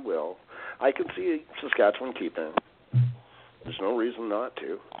probably will. I could see Saskatchewan keeping him. There's no reason not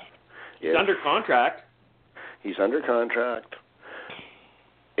to. He's under contract. He's under contract.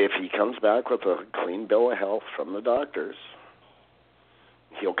 If he comes back with a clean bill of health from the doctors,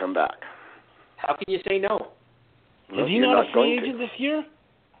 he'll come back. How can you say no? Is he not a free agent this year?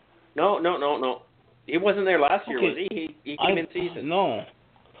 No. He wasn't there last year, was he? He came in season. No.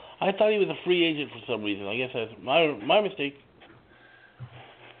 I thought he was a free agent for some reason. I guess that's my mistake.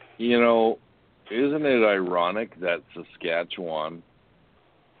 You know, isn't it ironic that Saskatchewan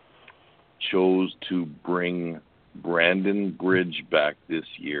chose to bring Brandon Bridge back this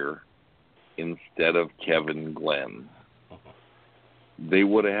year instead of Kevin Glenn? They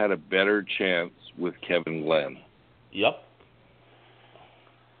would have had a better chance with Kevin Glenn. Yep.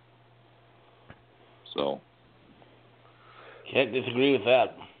 So. Can't disagree with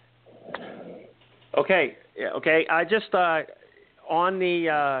that. Okay. I just on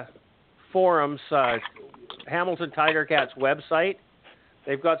the forums, Hamilton Tiger Cats website,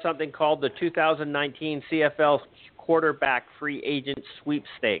 they've got something called the 2019 CFL Quarterback Free Agent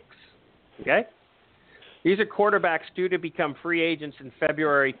Sweepstakes. Okay? These are quarterbacks due to become free agents in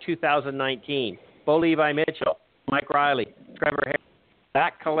February 2019. Bo Levi Mitchell, Mike Riley, Trevor Harris,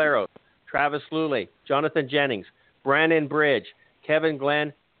 Zach Collaros, Travis Lulay, Jonathan Jennings, Brandon Bridge, Kevin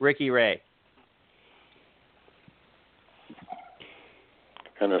Glenn, Ricky Ray.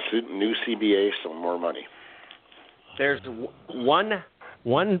 And a new CBA, so more money. There's one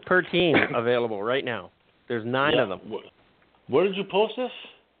per team available right now. There's 9 of them. Where did you post this?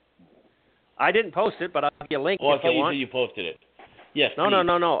 I didn't post it, but I'll give you a link if you want. I thought you said you posted it. Yes.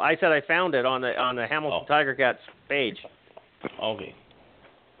 No. I said I found it on the Hamilton Tiger Cats page. Okay.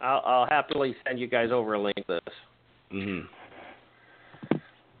 I'll happily send you guys over a link to this. Mm-hmm.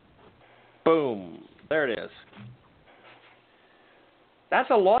 Boom. There it is. That's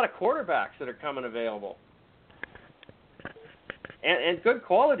a lot of quarterbacks that are coming available. And good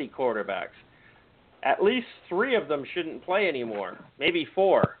quality quarterbacks. At least 3 of them shouldn't play anymore. Maybe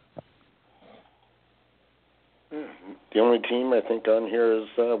 4. The only team I think on here is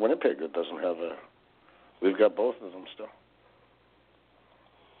Winnipeg that doesn't have a... We've got both of them still.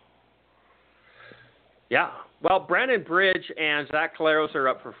 Yeah. Well, Brandon Bridge and Zach Caleros are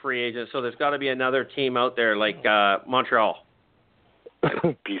up for free agents, so there's got to be another team out there like Montreal.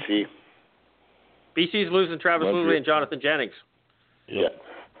 BC. BC's losing Travis Luley and Jonathan Jennings. Yeah.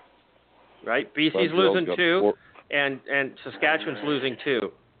 Right? BC's losing 2, and Saskatchewan's losing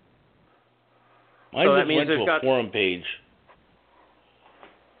 2. I just went to a forum page.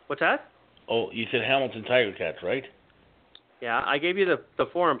 What's that? Oh, you said Hamilton Tiger Cats, right? Yeah, I gave you the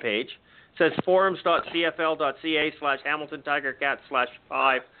forum page. It says forums.cfl.ca/Hamilton Tiger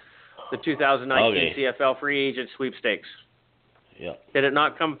Cats/5, the 2019 CFL free agent sweepstakes. Yeah. Did it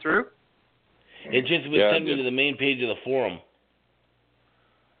not come through? It just would send me to the main page of the forum.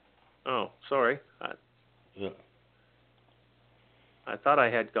 Oh, sorry. Yeah. I thought I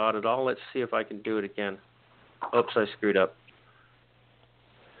had got it all. Let's see if I can do it again. Oops, I screwed up.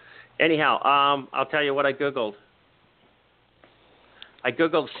 Anyhow, I'll tell you what I Googled. I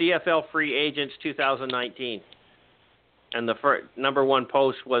Googled CFL free agents 2019. And the number one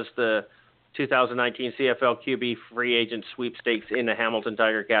post was the 2019 CFL QB free agent sweepstakes in the Hamilton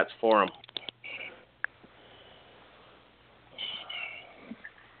Tiger Cats forum.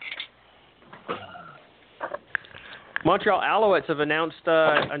 Montreal Alouettes have announced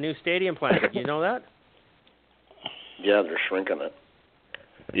a new stadium plan. Did you know that? Yeah, they're shrinking it.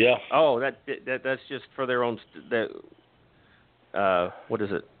 Yeah. Oh, that's just for their own. What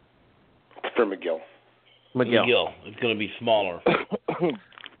is it? It's for McGill. McGill. It's going to be smaller.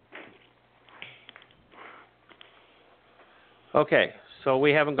 Okay, so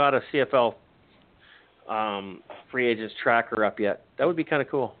we haven't got a CFL free agents tracker up yet. That would be kind of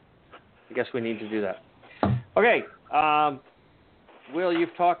cool. I guess we need to do that. Okay, Will,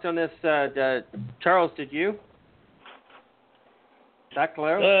 you've talked on this. Charles, did you? That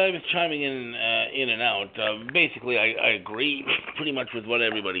clear? I was chiming in and out. Basically, I agree pretty much with what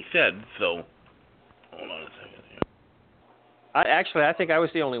everybody said. So, hold on a second here. I think I was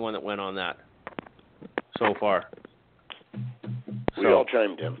the only one that went on that so far. We all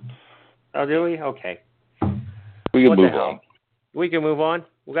chimed in. Oh, do we? Okay. We can move on. We can move on.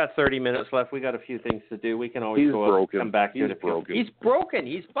 We got 30 minutes left. We got a few things to do. We can always come back to it. He's broken.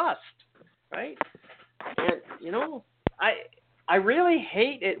 He's bust, right? And you know, I really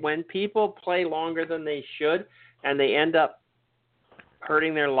hate it when people play longer than they should, and they end up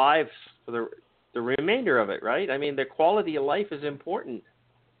hurting their lives for the remainder of it, right? I mean, the quality of life is important.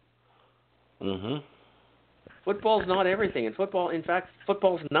 Mm-hmm. Football's not everything. And in fact,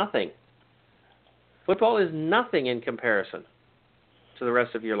 football's nothing. Football is nothing in comparison to the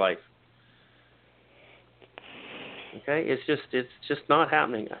rest of your life. Okay? It's just not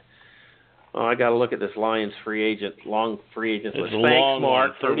happening. Oh, I got to look at this Lions long free agent list. Thanks,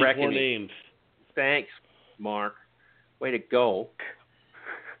 Mark, for reckoning. Names. Thanks, Mark. Way to go.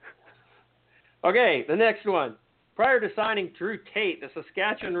 Okay, the next one. Prior to signing Drew Tate, the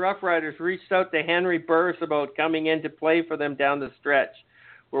Saskatchewan Roughriders reached out to Henry Burris about coming in to play for them down the stretch.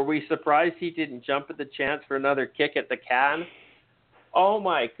 Were we surprised he didn't jump at the chance for another kick at the can? Oh,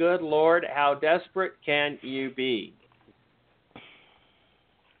 my good Lord, how desperate can you be?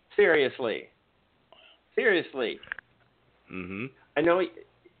 Seriously. Mm-hmm. I know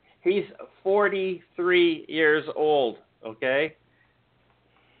he's 43 years old, okay?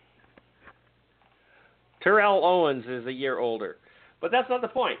 Terrell Owens is a year older. But that's not the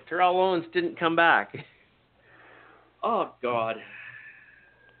point. Terrell Owens didn't come back. Oh, God.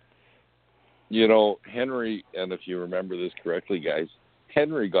 You know, Henry, and if you remember this correctly, guys,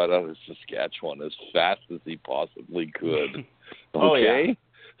 Henry got out of Saskatchewan as fast as he possibly could. Okay? Oh, yeah.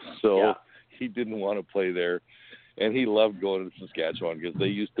 So he didn't want to play there, and he loved going to Saskatchewan because they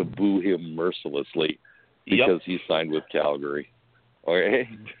used to boo him mercilessly because he signed with Calgary. Okay?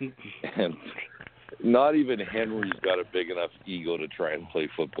 And not even Henry's got a big enough ego to try and play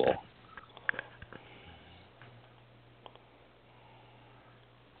football.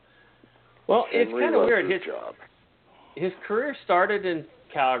 Well, it's kind of weird. His career started in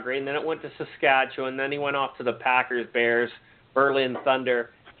Calgary, and then it went to Saskatchewan. Then he went off to the Packers, Bears, Berlin Thunder,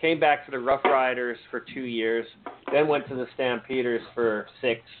 came back to the Rough Riders for 2 years, then went to the Stampeders for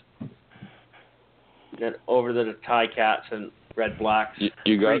 6, then over to the Ticats and Red Blacks.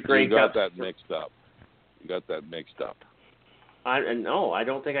 You got that mixed up. You got that mixed up. No, I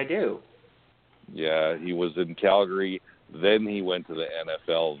don't think I do. Yeah, he was in Calgary, then he went to the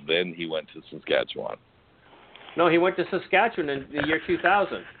NFL, then he went to Saskatchewan. No, he went to Saskatchewan in the year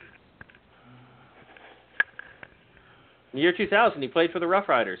 2000. In the year 2000, he played for the Rough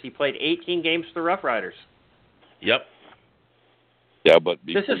Riders. He played 18 games for the Rough Riders. Yep. Yeah, but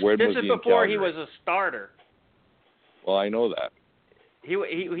this is before he was a starter. Well, I know that. He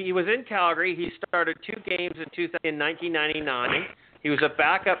was in Calgary. He started 2 games in 1999. He was a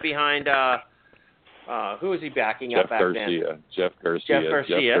backup behind who was he backing up back then? Jeff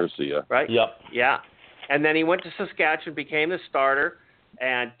Garcia. Right? Yep. Yeah. And then he went to Saskatchewan, became the starter,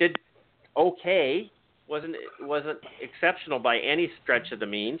 and did okay. Wasn't exceptional by any stretch of the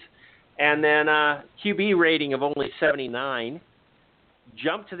means. And then QB rating of only 79.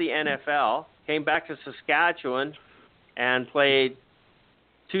 Jumped to the NFL, came back to Saskatchewan, and played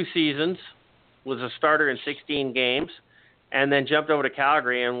 2 seasons. Was a starter in 16 games, and then jumped over to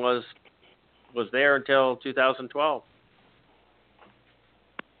Calgary and was there until 2012.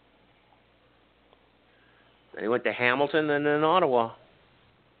 Then he went to Hamilton and then Ottawa.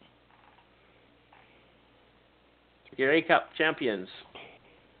 Grey Cup champions.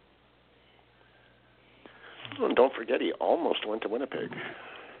 And don't forget, he almost went to Winnipeg.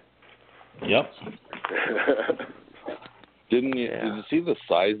 Yep. Did you see the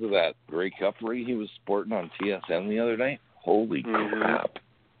size of that Grey Cup ring he was sporting on TSN the other night? Holy crap.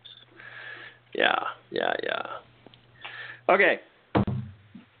 Yeah. Okay.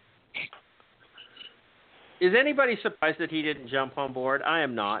 Is anybody surprised that he didn't jump on board? I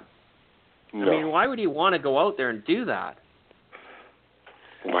am not. No. I mean, why would he want to go out there and do that?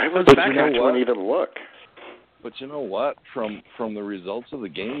 Why would Saskatchewan even look? But you know what? From the results of the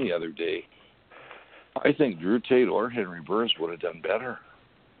game the other day, I think Drew Tate or Henry Burns would have done better.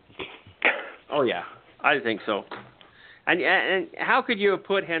 Oh, yeah. I think so. And how could you have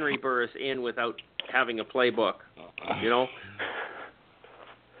put Henry Burris in without having a playbook? You know?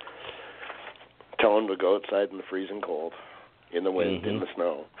 Tell him to go outside in the freezing cold, in the wind, in the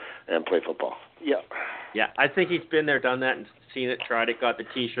snow, and play football. Yeah. Yeah, I think he's been there, done that, and seen it, tried it, got the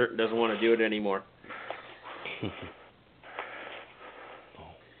T-shirt, and doesn't want to do it anymore.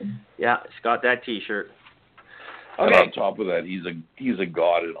 Yeah, it's got that T-shirt. Okay. And on top of that, he's a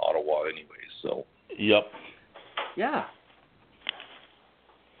god in Ottawa anyway. So. Yep. Yeah.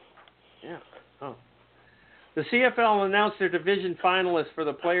 Oh. The CFL announced their division finalists for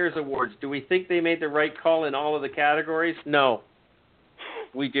the Players Awards. Do we think they made the right call in all of the categories? No,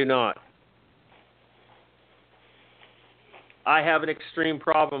 we do not. I have an extreme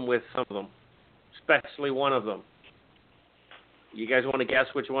problem with some of them, especially one of them. You guys want to guess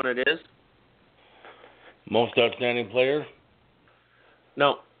which one it is? Most outstanding player?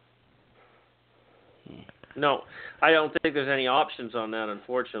 No, I don't think there's any options on that,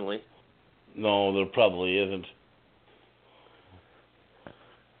 unfortunately. No, there probably isn't.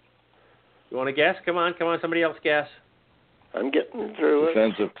 You want to guess? Come on, somebody else guess. I'm getting through it.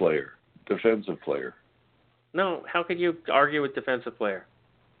 Defensive player. No, how could you argue with defensive player?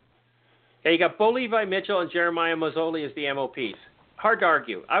 Okay, you got Bo Levi Mitchell and Jeremiah Mazzoli as the MOPs. Hard to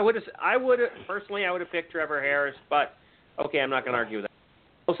argue. I would have picked Trevor Harris, but okay, I'm not going to argue with that.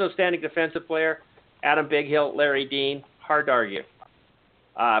 Also, outstanding defensive player, Adam Bighill, Larry Dean. Hard to argue.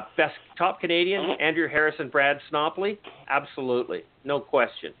 Best top Canadian, Andrew Harris and Brad Snopley. Absolutely, no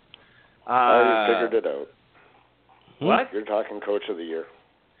question. I figured it out. What? You're talking Coach of the Year.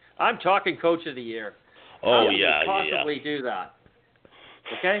 I'm talking Coach of the Year. Oh, How can you possibly do that?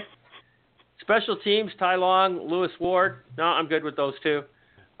 Okay? Special teams, Ty Long, Lewis Ward. No, I'm good with those two.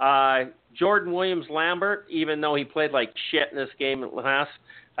 Jordan Williams-Lambert, even though he played like shit in this game last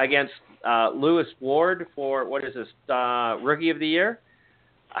against Lewis Ward for, Rookie of the Year.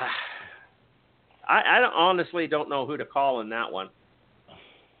 I honestly don't know who to call in that one.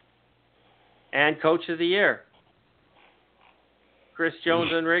 And Coach of the Year, Chris Jones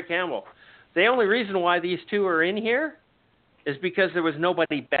and Rick Campbell. The only reason why these two are in here is because there was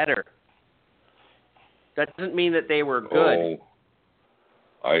nobody better. That doesn't mean that they were good.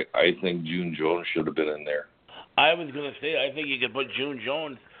 Oh, I think June Jones should have been in there. I was going to say, I think you could put June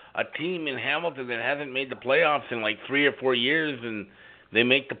Jones, a team in Hamilton that hasn't made the playoffs in like 3 or 4 years, and they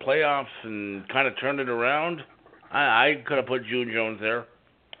make the playoffs and kind of turn it around. I could have put June Jones there.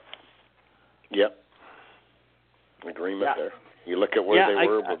 Yep. Agreement there. You look at where they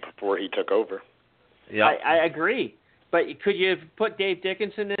were before he took over. Yeah, I agree. But could you put Dave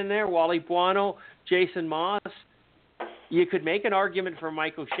Dickinson in there, Wally Buono, Jason Moss? You could make an argument for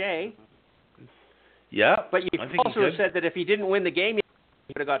Mike O'Shea. Yeah. But you could also have said that if he didn't win the game, he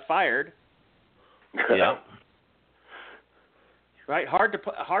would have got fired. Yeah. Right?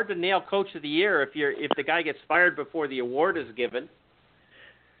 Hard to nail Coach of the Year if the guy gets fired before the award is given.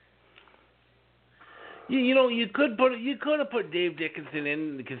 You could have put Dave Dickinson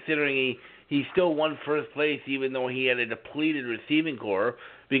in, considering he still won first place, even though he had a depleted receiving core,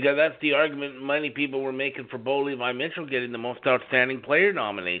 because that's the argument many people were making for Bo Levi Mitchell getting the most outstanding player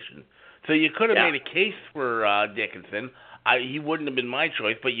nomination. So you could have made a case for Dickinson. He wouldn't have been my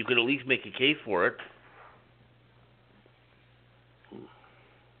choice, but you could at least make a case for it.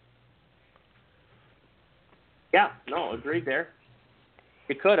 Yeah, no, agreed there.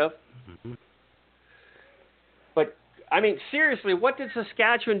 It could have. Mm-hmm. But, I mean, seriously, what did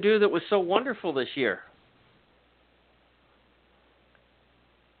Saskatchewan do that was so wonderful this year?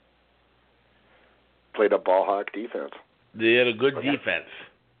 Played a ball hawk defense. They had a good defense.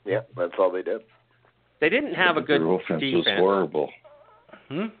 Yeah, that's all they did. They didn't have a good Their offense defense. was horrible.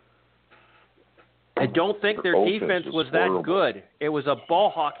 I don't think their defense was that horrible. good. It was a ball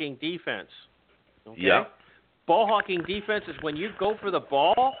hawking defense. Okay? Yeah. Ball hawking defense is when you go for the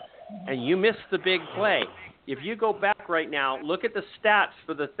ball and you miss the big play. If you go back right now, look at the stats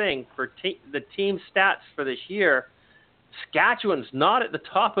for the thing, for the team stats for this year, Saskatchewan's not at the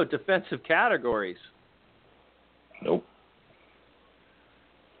top of defensive categories. Nope.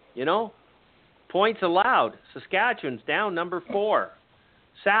 You know? Points allowed. Saskatchewan's down number 4.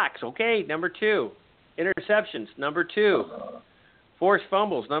 Sacks, okay, number 2. Interceptions, number 2. Forced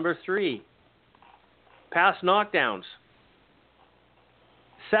fumbles, number 3. Pass knockdowns,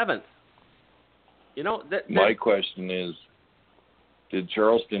 7th. You know, my question is, did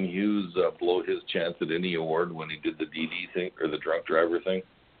Charleston Hughes blow his chance at any award when he did the DD thing or the drunk driver thing?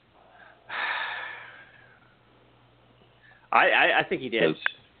 I think he did.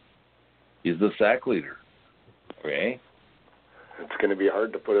 He's the sack leader. Okay. It's going to be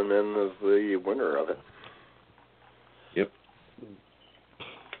hard to put him in as the winner of it. Yep.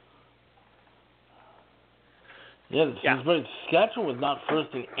 Yeah, Saskatchewan was not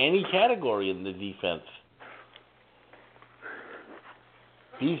first in any category in the defense.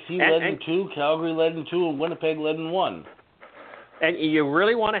 BC led in 2, Calgary led in 2, and Winnipeg led in 1. And you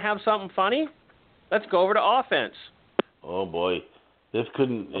really want to have something funny? Let's go over to offense. Oh, boy. This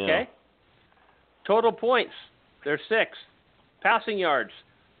couldn't, Okay. Total points, they're 6th. Passing yards,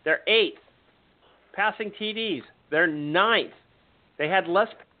 they're 8th. Passing TDs, they're 9th. They had less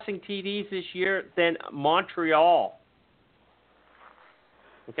passing TDs this year than Montreal.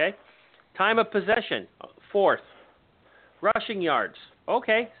 Okay? Time of possession, 4th. Rushing yards,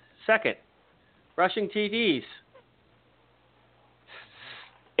 okay, 2nd. Rushing TDs,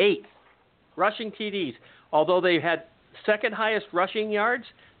 8th. Rushing TDs, although they had second highest rushing yards,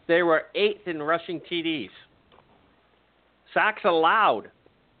 they were 8th in rushing TDs. Sacks allowed,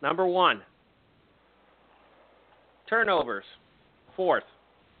 number 1. Turnovers, 4th.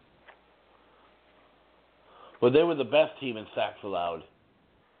 But they were the best team in sacks allowed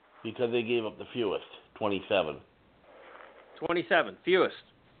because they gave up the fewest, 27. 27, fewest.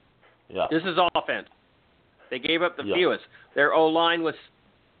 Yeah. This is offense. They gave up the fewest. Their O-line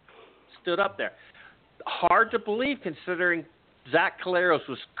stood up there. Hard to believe considering Zach Caleros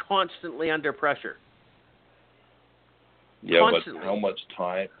was constantly under pressure. Yeah, constantly. But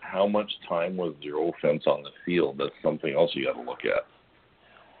how much time was their offense on the field? That's something else you got to look at.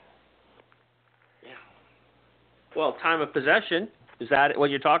 Yeah. Well, time of possession, is that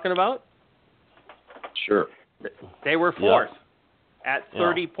what you're talking about? Sure. They were 4th at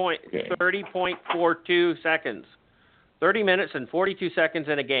 30.42 seconds. 30 minutes and 42 seconds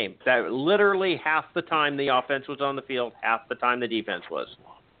in a game. That literally half the time the offense was on the field, half the time the defense was.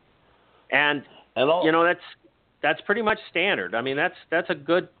 And you know, that's pretty much standard. I mean, that's a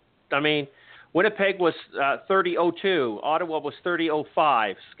good. I mean, Winnipeg was 30.02, Ottawa was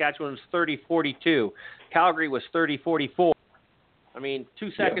 30.05, Saskatchewan was 30.42, Calgary was 30.44. I mean,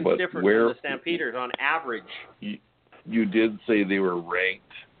 2 seconds difference from the Stampeders on average. You did say they were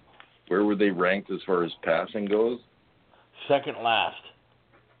ranked. Where were they ranked as far as passing goes? Second last.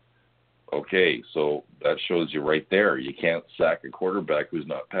 Okay, so that shows you right there. You can't sack a quarterback who's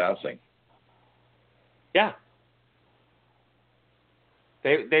not passing. Yeah.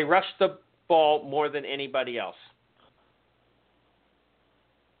 They rushed the ball more than anybody else.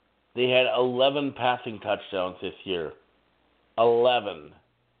 They had 11 passing touchdowns this year. 11.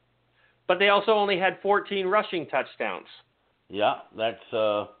 But they also only had 14 rushing touchdowns. Yeah, that's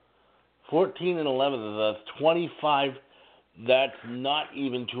 14 and 11. That's 25. That's not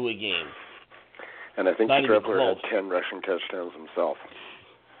even to a game. And I think not Trevor had 10 rushing touchdowns himself.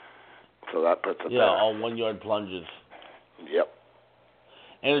 So that puts it there. Yeah, all 1-yard plunges. Yep.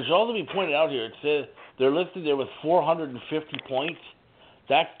 And it should also be pointed out here, it says they're listed there with 450 points.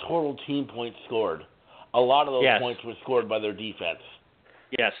 That's total team points scored. A lot of those points were scored by their defense.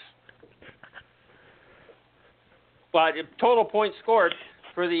 Yes. But total points scored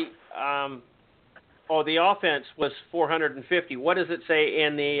for the the offense was 450. What does it say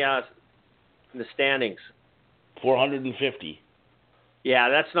in the standings? 450. Yeah,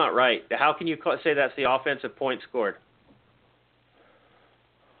 that's not right. How can you say that's the offensive points scored?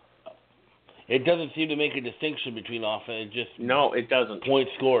 It doesn't seem to make a distinction between offense. No, it doesn't.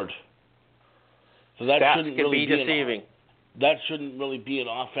 Points scored. So that Stats shouldn't can really be deceiving. That shouldn't really be an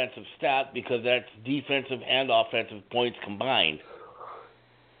offensive stat because that's defensive and offensive points combined.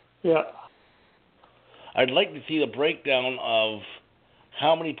 Yeah. I'd like to see the breakdown of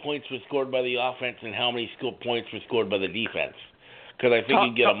how many points were scored by the offense and how many points were scored by the defense, because I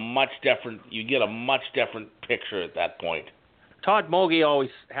think you get a much different picture at that point. Todd Mogi always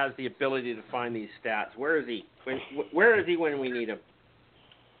has the ability to find these stats. Where is he? Where is he when we need him?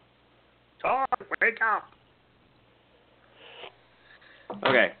 Todd, wake up!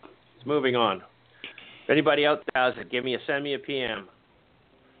 Okay, moving on. If anybody else has it, send me a PM.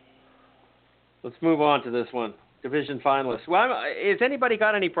 Let's move on to this one. Division finalists. Well, has anybody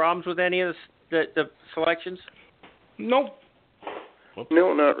got any problems with any of the selections? Nope.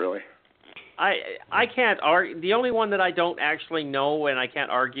 No, not really. I can't argue. The only one that I don't actually know and I can't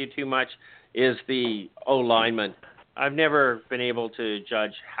argue too much is the O-lineman. I've never been able to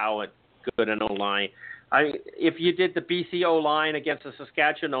judge how good an O-line. If you did the BC O-line against the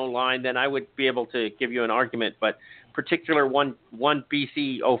Saskatchewan O-line, then I would be able to give you an argument. But particular one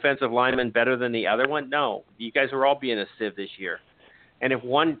BC offensive lineman better than the other one? No. You guys are all being a sieve this year. And if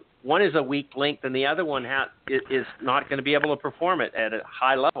one is a weak link, then the other one is not going to be able to perform it at a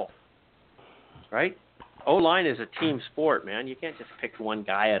high level. Right? O-line is a team sport, man. You can't just pick one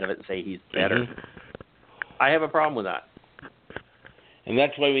guy out of it and say he's better. Mm-hmm. I have a problem with that. And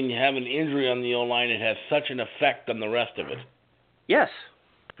that's why when you have an injury on the O-line, it has such an effect on the rest of it. Yes.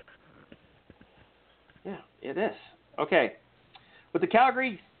 Yeah, it is. Okay. With the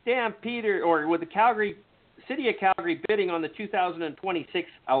Calgary Stampede, or with the City of Calgary bidding on the 2026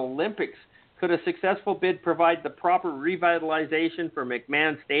 Olympics, could a successful bid provide the proper revitalization for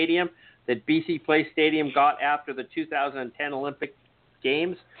McMahon Stadium that BC Place Stadium got after the 2010 Olympic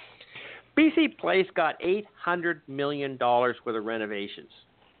Games? BC Place got $800 million worth of renovations.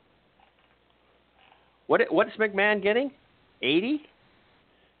 What's McMahon getting? 80?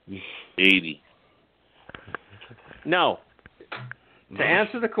 80. No. To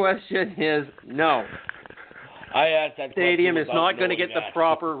answer the question is no. I asked that stadium is not going to get that. the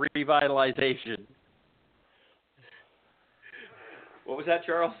proper revitalization. What was that,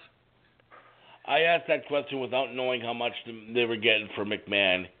 Charles? I asked that question without knowing how much they were getting for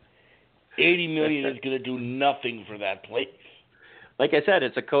McMahon. $80 million is going to do nothing for that place. Like I said,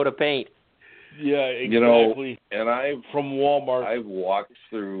 it's a coat of paint. Yeah, exactly. And from Walmart. I've walked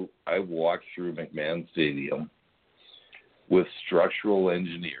through McMahon Stadium with structural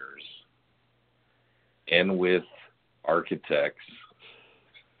engineers and with architects,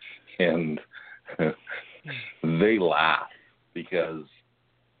 and they laugh because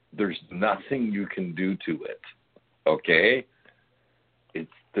there's nothing you can do to it. Okay?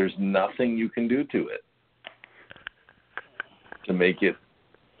 There's nothing you can do to it to make it.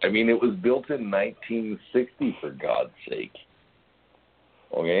 I mean, it was built in 1960, for God's sake.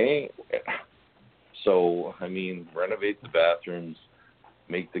 Okay? So, I mean, renovate the bathrooms,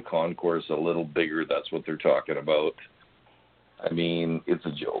 make the concourse a little bigger. That's what they're talking about. I mean, it's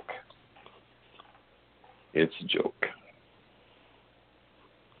a joke. It's a joke.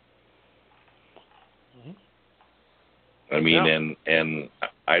 I mean, yeah. and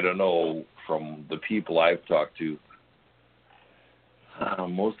I don't know, from the people I've talked to,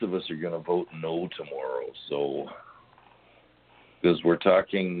 most of us are going to vote no tomorrow. So, because we're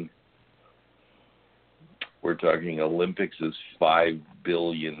talking Olympics is $5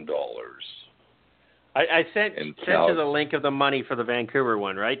 billion. I sent you the link of the money for the Vancouver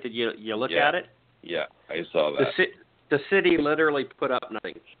one, right? Did you look at it? Yeah, I saw that. The city literally put up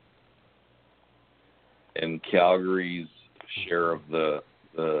nothing. And Calgary's share of the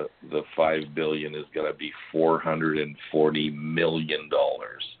 $5 billion is going to be $440 million.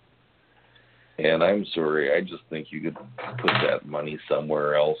 And I'm sorry, I just think you could put that money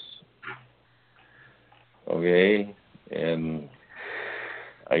somewhere else. Okay, and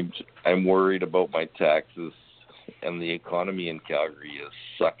I'm worried about my taxes, and the economy in Calgary is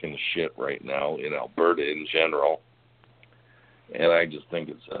sucking shit right now, in Alberta in general. And I just think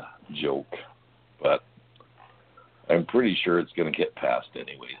it's a joke, but I'm pretty sure it's going to get passed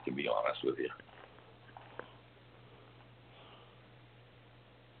anyways, to be honest with you.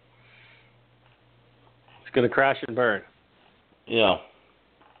 It's going to crash and burn. Yeah.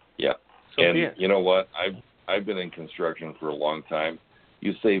 Yeah. So and you know what? I've been in construction for a long time.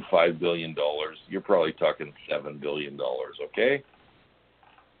 You save $5 billion, you're probably talking $7 billion, okay?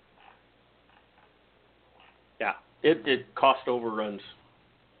 Yeah. It cost overruns.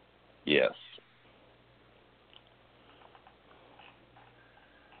 Yes.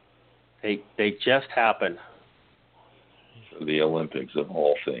 They just happen. The Olympics of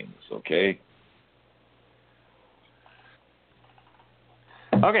all things, okay?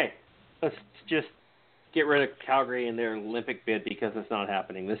 Okay, let's just get rid of Calgary in their Olympic bid because it's not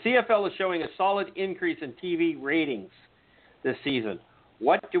happening. The CFL is showing a solid increase in TV ratings this season.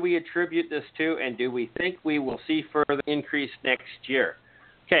 What do we attribute this to, and do we think we will see further increase next year?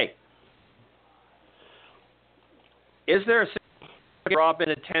 Okay. Is there a drop in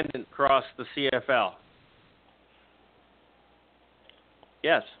attendance across the CFL?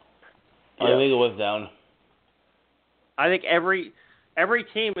 Yes. I think it was down. I think every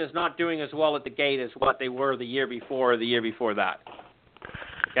team is not doing as well at the gate as what they were the year before or the year before that.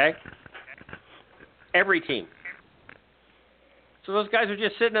 Okay? Every team. So those guys are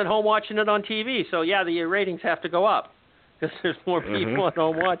just sitting at home watching it on TV. So, yeah, the ratings have to go up because there's more people at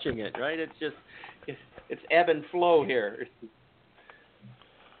home watching it, right? It's just it's ebb and flow here.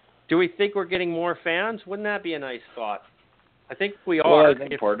 Do we think we're getting more fans? Wouldn't that be a nice thought? I think we are. Well, I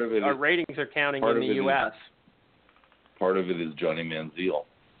think part of it our ratings are counting in the U.S. Part of it is Johnny Manziel.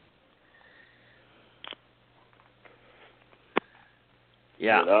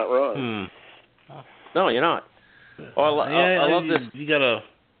 Yeah. You're not wrong. No, you're not. Oh, I love this. You gotta.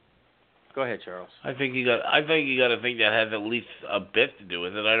 Go ahead, Charles. I think you got to think that has at least a bit to do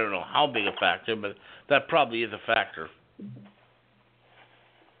with it. I don't know how big a factor, but that probably is a factor.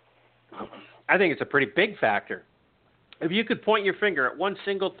 I think it's a pretty big factor. If you could point your finger at one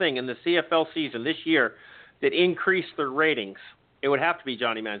single thing in the CFL season this year that increased their ratings, it would have to be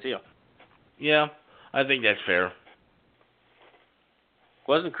Johnny Manziel. Yeah, I think that's fair.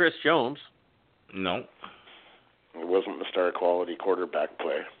 Wasn't Chris Jones? No. It wasn't the star quality quarterback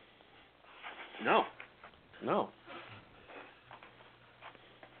play. No.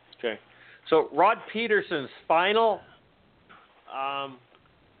 Okay. So Rod Peterson's final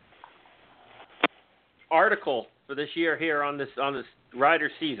article for this year here on this Rider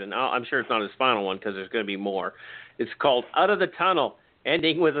season. I'm sure it's not his final one because there's going to be more. It's called Out of the Tunnel,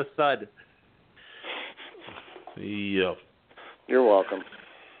 Ending with a Thud. Yep. You're welcome.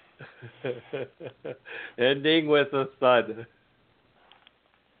 Ending with a thud.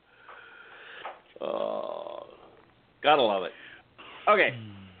 Oh, gotta love it. Okay.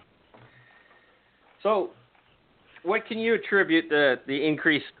 So, what can you attribute the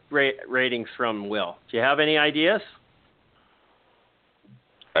increased ratings from, Will? Do you have any ideas?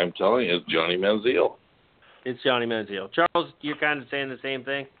 I'm telling you, it's Johnny Manziel. It's Johnny Manziel. Charles, you're kind of saying the same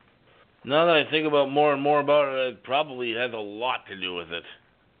thing? Now that I think about more and more about it, it probably has a lot to do with it.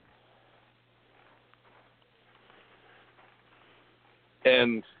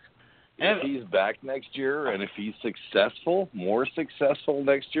 And if he's back next year and if he's successful, more successful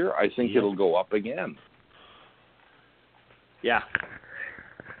next year, I think it'll go up again. Yeah.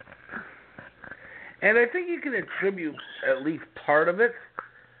 And I think you can attribute at least part of it,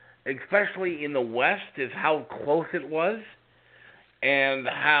 especially in the West, is how close it was and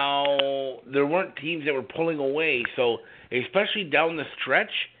how there weren't teams that were pulling away. So especially down the stretch,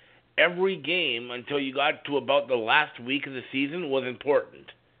 every game until you got to about the last week of the season was important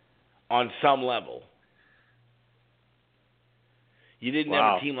on some level. You didn't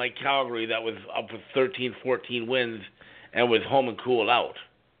have a team like Calgary that was up with 13, 14 wins and was home and cooled out.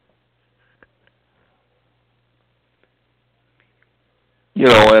 You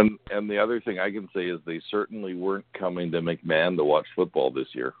know, and the other thing I can say is they certainly weren't coming to McMahon to watch football this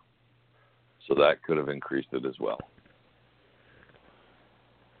year. So that could have increased it as well.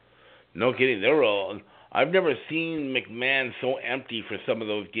 No kidding. They were all. I've never seen McMahon so empty for some of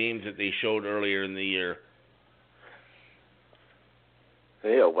those games that they showed earlier in the year.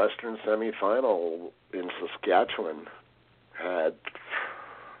 Hey, a Western semifinal in Saskatchewan had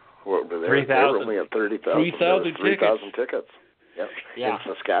what were there? 3,000. They were only at 30,000. 3,000 tickets. Yep. Yeah. In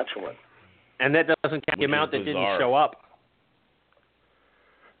Saskatchewan. And that doesn't count the amount that didn't bizarre. show up.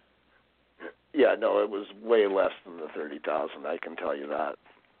 Yeah, no, it was way less than the 30,000. I can tell you that.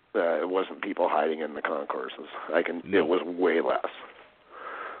 It wasn't people hiding in the concourses. It was way less.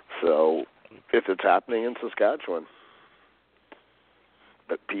 So, if it's happening in Saskatchewan,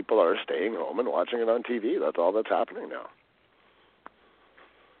 but people are staying home and watching it on TV. That's all that's happening now.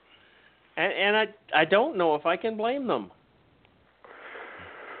 And I don't know if I can blame them.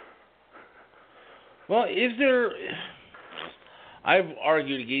 Well, is there... I've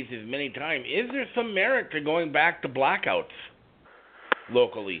argued against this many times. Is there some merit to going back to blackouts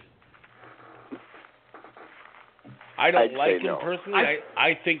locally? I don't like them personally.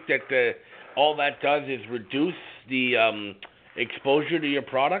 I think that all that does is reduce the exposure to your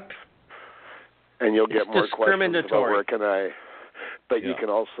product. And you'll get more questions about where can I But you can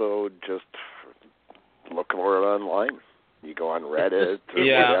also just look for it online. You go on Reddit or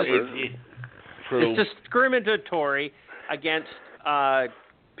whatever. True. It's discriminatory against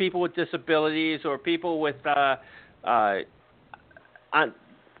people with disabilities or people with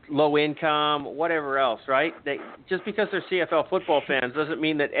low income, whatever else, right? Just because they're CFL football fans doesn't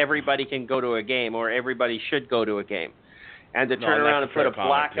mean that everybody can go to a game or everybody should go to a game. And to turn around and put a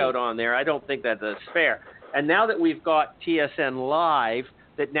blackout on there, I don't think that's fair. And now that we've got TSN Live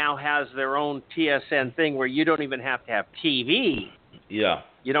that now has their own TSN thing where you don't even have to have TV. Yeah.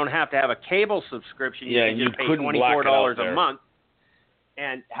 You don't have to have a cable subscription. Yeah, you can just pay $24 a month.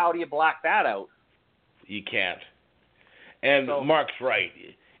 And how do you black that out? You can't. And Mark's right.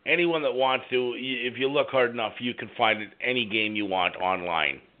 Anyone that wants to, if you look hard enough, you can find any game you want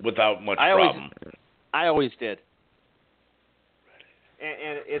online without much problem. I always did.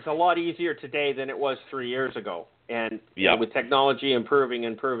 And it's a lot easier today than it was 3 years ago. And with technology improving,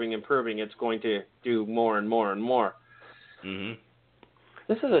 it's going to do more and more and more. Mm-hmm.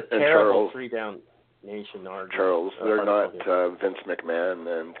 This is a terrible three-down nation argument. Charles, they're not Vince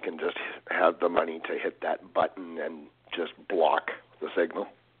McMahon and can just have the money to hit that button and just block the signal.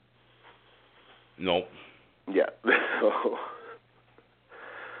 No. Yeah.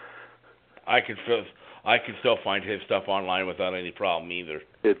 I can still find his stuff online without any problem either.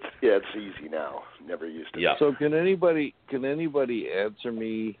 It's easy now. Never used to. Yeah. So can anybody answer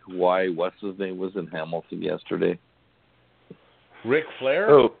me why what's his name was in Hamilton yesterday? Ric Flair?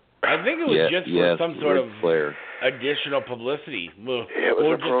 Oh. I think it was just for some sort Ric of Flair. additional publicity. We're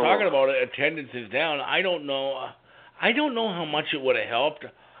just promo. talking about it. Attendance is down. I don't know how much it would have helped.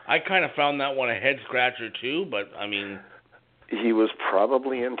 I kind of found that one a head scratcher too, but I mean, he was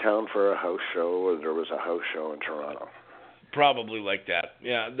probably in town for a house show, or there was a house show in Toronto. probably like that.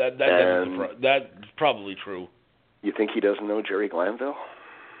 Yeah, that's probably true. You think he doesn't know Jerry Glanville?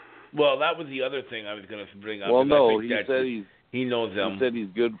 Well, that was the other thing I was going to bring up. Well, no, he said he knows them. He said he's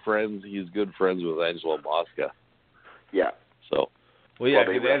good friends. He's good friends with Angelo Mosca. Yeah. So. Well, yeah,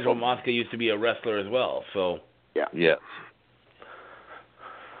 because Angelo Mosca used to be a wrestler as well. So. Yeah. Yes.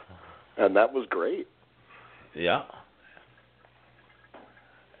 And that was great. Yeah.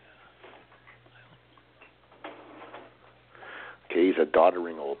 Okay, he's a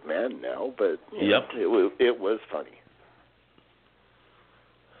doddering old man now, but yep, it was funny.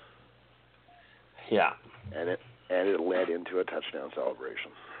 Yeah. And it led into a touchdown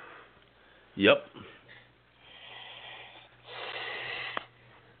celebration. Yep.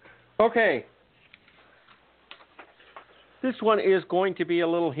 Okay. This one is going to be a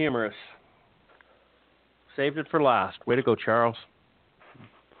little humorous. Saved it for last. Way to go, Charles.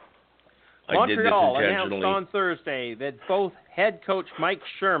 Montreal announced on Thursday that both head coach Mike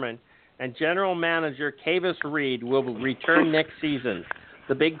Sherman and general manager Kavis Reed will return next season.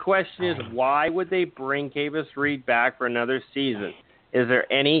 The big question is, why would they bring Kavis Reed back for another season? Is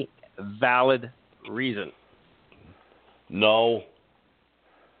there any valid reason? No.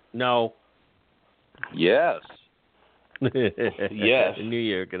 Yes. Yes. I knew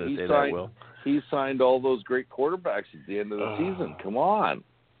you were going to say that, Will. He signed all those great quarterbacks at the end of the season. Come on.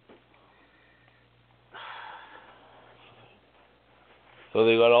 So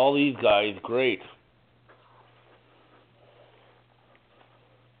they got all these guys. Great.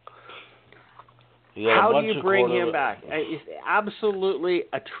 How do you bring him back? He's absolutely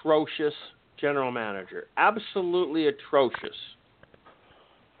atrocious general manager. Absolutely atrocious.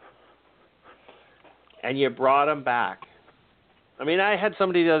 And you brought him back. I mean, I had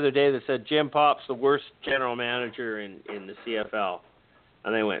somebody the other day that said Jim Pop's the worst general manager in the CFL.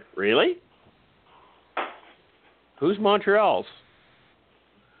 And they went, really? Who's Montreal's?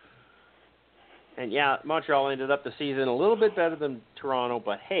 And, yeah, Montreal ended up the season a little bit better than Toronto,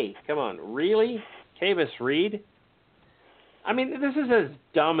 but, hey, come on, really? Kavis Reed? I mean, this is as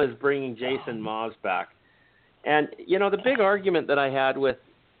dumb as bringing Jason Maas back. And, you know, the big argument that I had with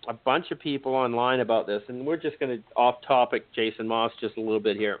a bunch of people online about this, and we're just going to off-topic Jason Maas just a little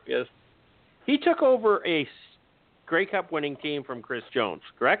bit here, is he took over a Grey Cup winning team from Chris Jones,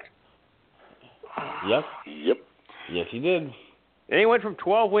 correct? Yep. Yep. Yes, he did. And he went from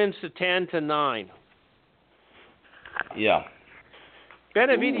 12 wins to 10 to 9. Yeah.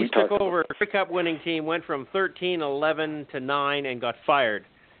 Benavides took over a Grey Cup winning team, went from 13-11 to 9, and got fired.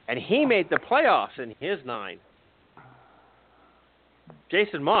 And he made the playoffs in his 9.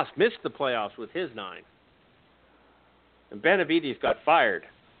 Jason Maas missed the playoffs with his 9. And Benavides got fired.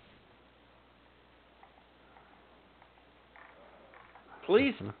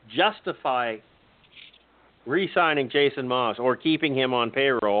 Please justify re-signing Jason Maas or keeping him on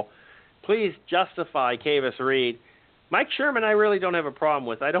payroll. Please justify Kavis Reed. Mike Sherman, I really don't have a problem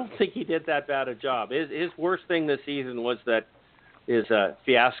with. I don't think he did that bad a job. His worst thing this season was that his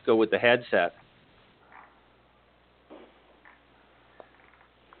fiasco with the headset.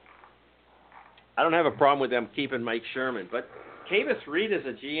 I don't have a problem with them keeping Mike Sherman, but Kavis Reed as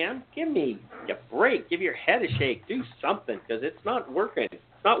a GM, give me a break. Give your head a shake. Do something, because it's not working.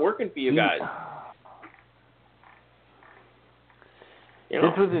 It's not working for you guys. This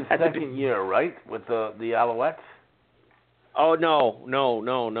was his second year, right, with the Alouettes? Oh, no.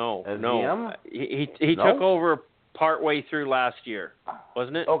 As GM? He took over partway through last year,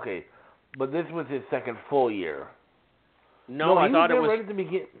 wasn't it? Okay, but this was his second full year. No, I thought it was right at the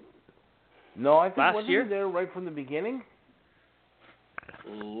beginning. No, I think last year? He there right from the beginning?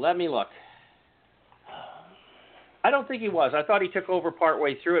 Let me look. I don't think he was. I thought he took over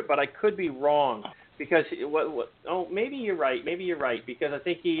partway through it, but I could be wrong. Because maybe you're right. Because I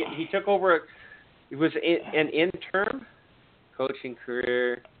think he took over. It was an interim coaching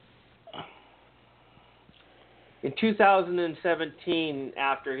career in 2017.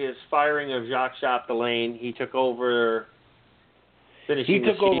 After his firing of Jacques Chapdelaine, he took over. Finishing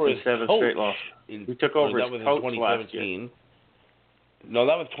the season 7 straight loss. He took over that as was coach in 2017. last year. No,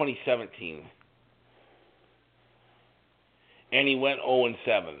 that was 2017. And he went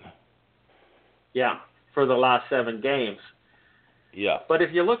 0-7. Yeah, for the last 7 games. Yeah. But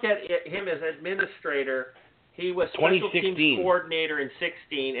if you look at him as administrator, he was special teams coordinator in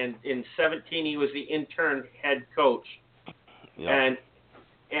 16, and in 17 he was the intern head coach. Yeah.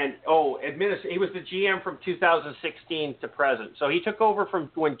 He was the GM from 2016 to present. So he took over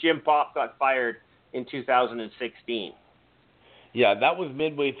from when Jim Popp got fired in 2016. Yeah, that was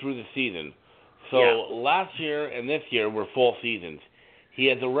midway through the season. So last year and this year were full seasons. He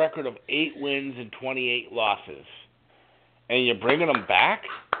has a record of 8 wins and 28 losses. And you're bringing him back?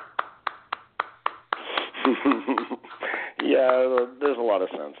 Yeah, there's a lot of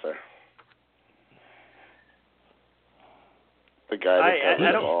sense there. The guy that got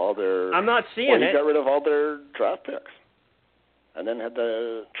rid of all their... I'm not seeing it. He got rid of all their draft picks. And then had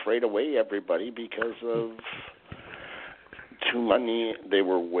to trade away everybody because of too many. They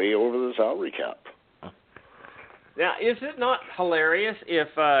were way over the salary cap. Now, is it not hilarious if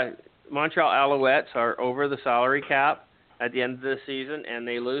Montreal Alouettes are over the salary cap at the end of the season and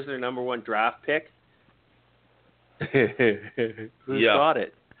they lose their number 1 draft pick? Who's got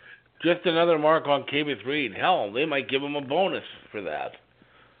it? Just another mark on Kavis Reed. Hell, they might give him a bonus for that.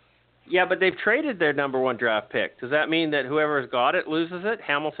 Yeah, but they've traded their number 1 draft pick. Does that mean that whoever's got it loses it?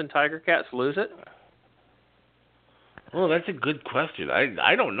 Hamilton Tiger Cats lose it? Oh, that's a good question.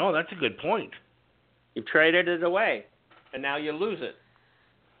 I don't know. That's a good point. You traded it away, and now you lose it.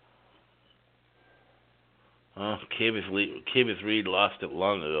 Oh, Kavis Reed lost it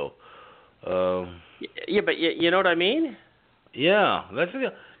long ago. Yeah, but you know what I mean? Yeah,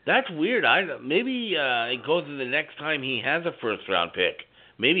 that's weird. Maybe it goes to the next time he has a first-round pick.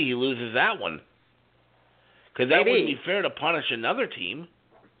 Maybe he loses that one. Because that wouldn't be fair to punish another team.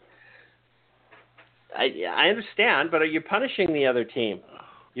 I understand, but are you punishing the other team?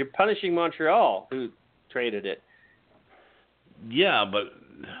 You're punishing Montreal, who traded it. Yeah, but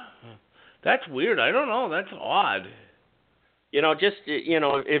that's weird. I don't know. That's odd.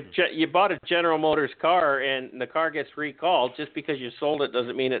 If you bought a General Motors car and the car gets recalled, just because you sold it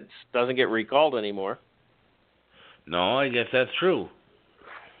doesn't mean it doesn't get recalled anymore. No, I guess that's true.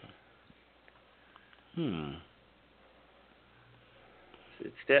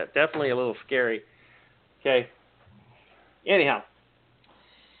 It's definitely a little scary. Okay. Anyhow.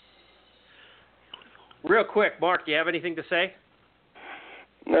 Real quick, Mark, do you have anything to say?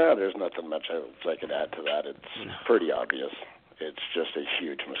 No, there's nothing much I could add to that. It's pretty obvious. It's just a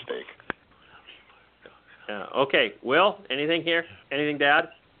huge mistake. Okay. Will, anything here? Anything to add?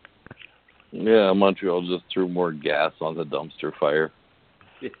 Yeah, Montreal just threw more gas on the dumpster fire.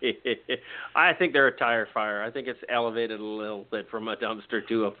 I think they're a tire fire. I think it's elevated a little bit from a dumpster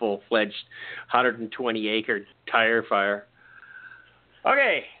to a full-fledged 120-acre tire fire.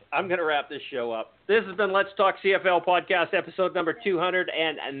 Okay, I'm going to wrap this show up. This has been Let's Talk CFL Podcast, episode number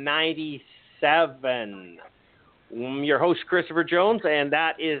 297. I'm your host, Christopher Jones, and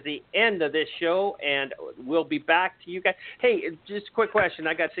that is the end of this show, and we'll be back to you guys. Hey, just a quick question.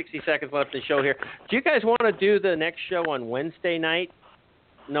 I got 60 seconds left in the show here. Do you guys want to do the next show on Wednesday night,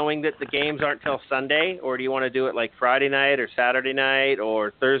 knowing that the games aren't till Sunday, or do you want to do it like Friday night or Saturday night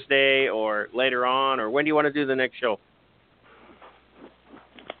or Thursday or later on, or when do you want to do the next show?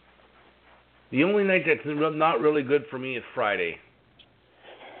 The only night that's not really good for me is Friday.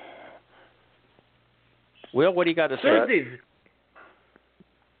 Will, what do you got to say?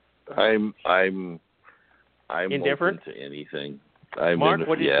 I'm I'm Indifferent? open to anything. Mark,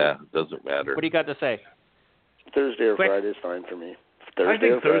 what do you think? It doesn't matter. What do you got to say? Thursday or Quick. Friday is fine for me. I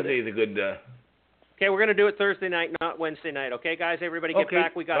think Thursday is a good. Okay, we're going to do it Thursday night, not Wednesday night. Okay, guys, everybody get Okay,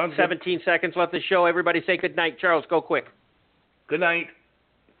 back. We got sounds 17 seconds left of the show. Everybody say good night. Charles, go quick. Good night.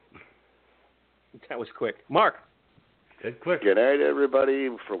 That was quick. Mark. Good quick. Good night, everybody.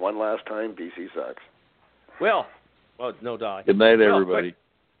 For one last time, BC sucks. Will. Well, no doubt. Good night, Will, everybody. quick.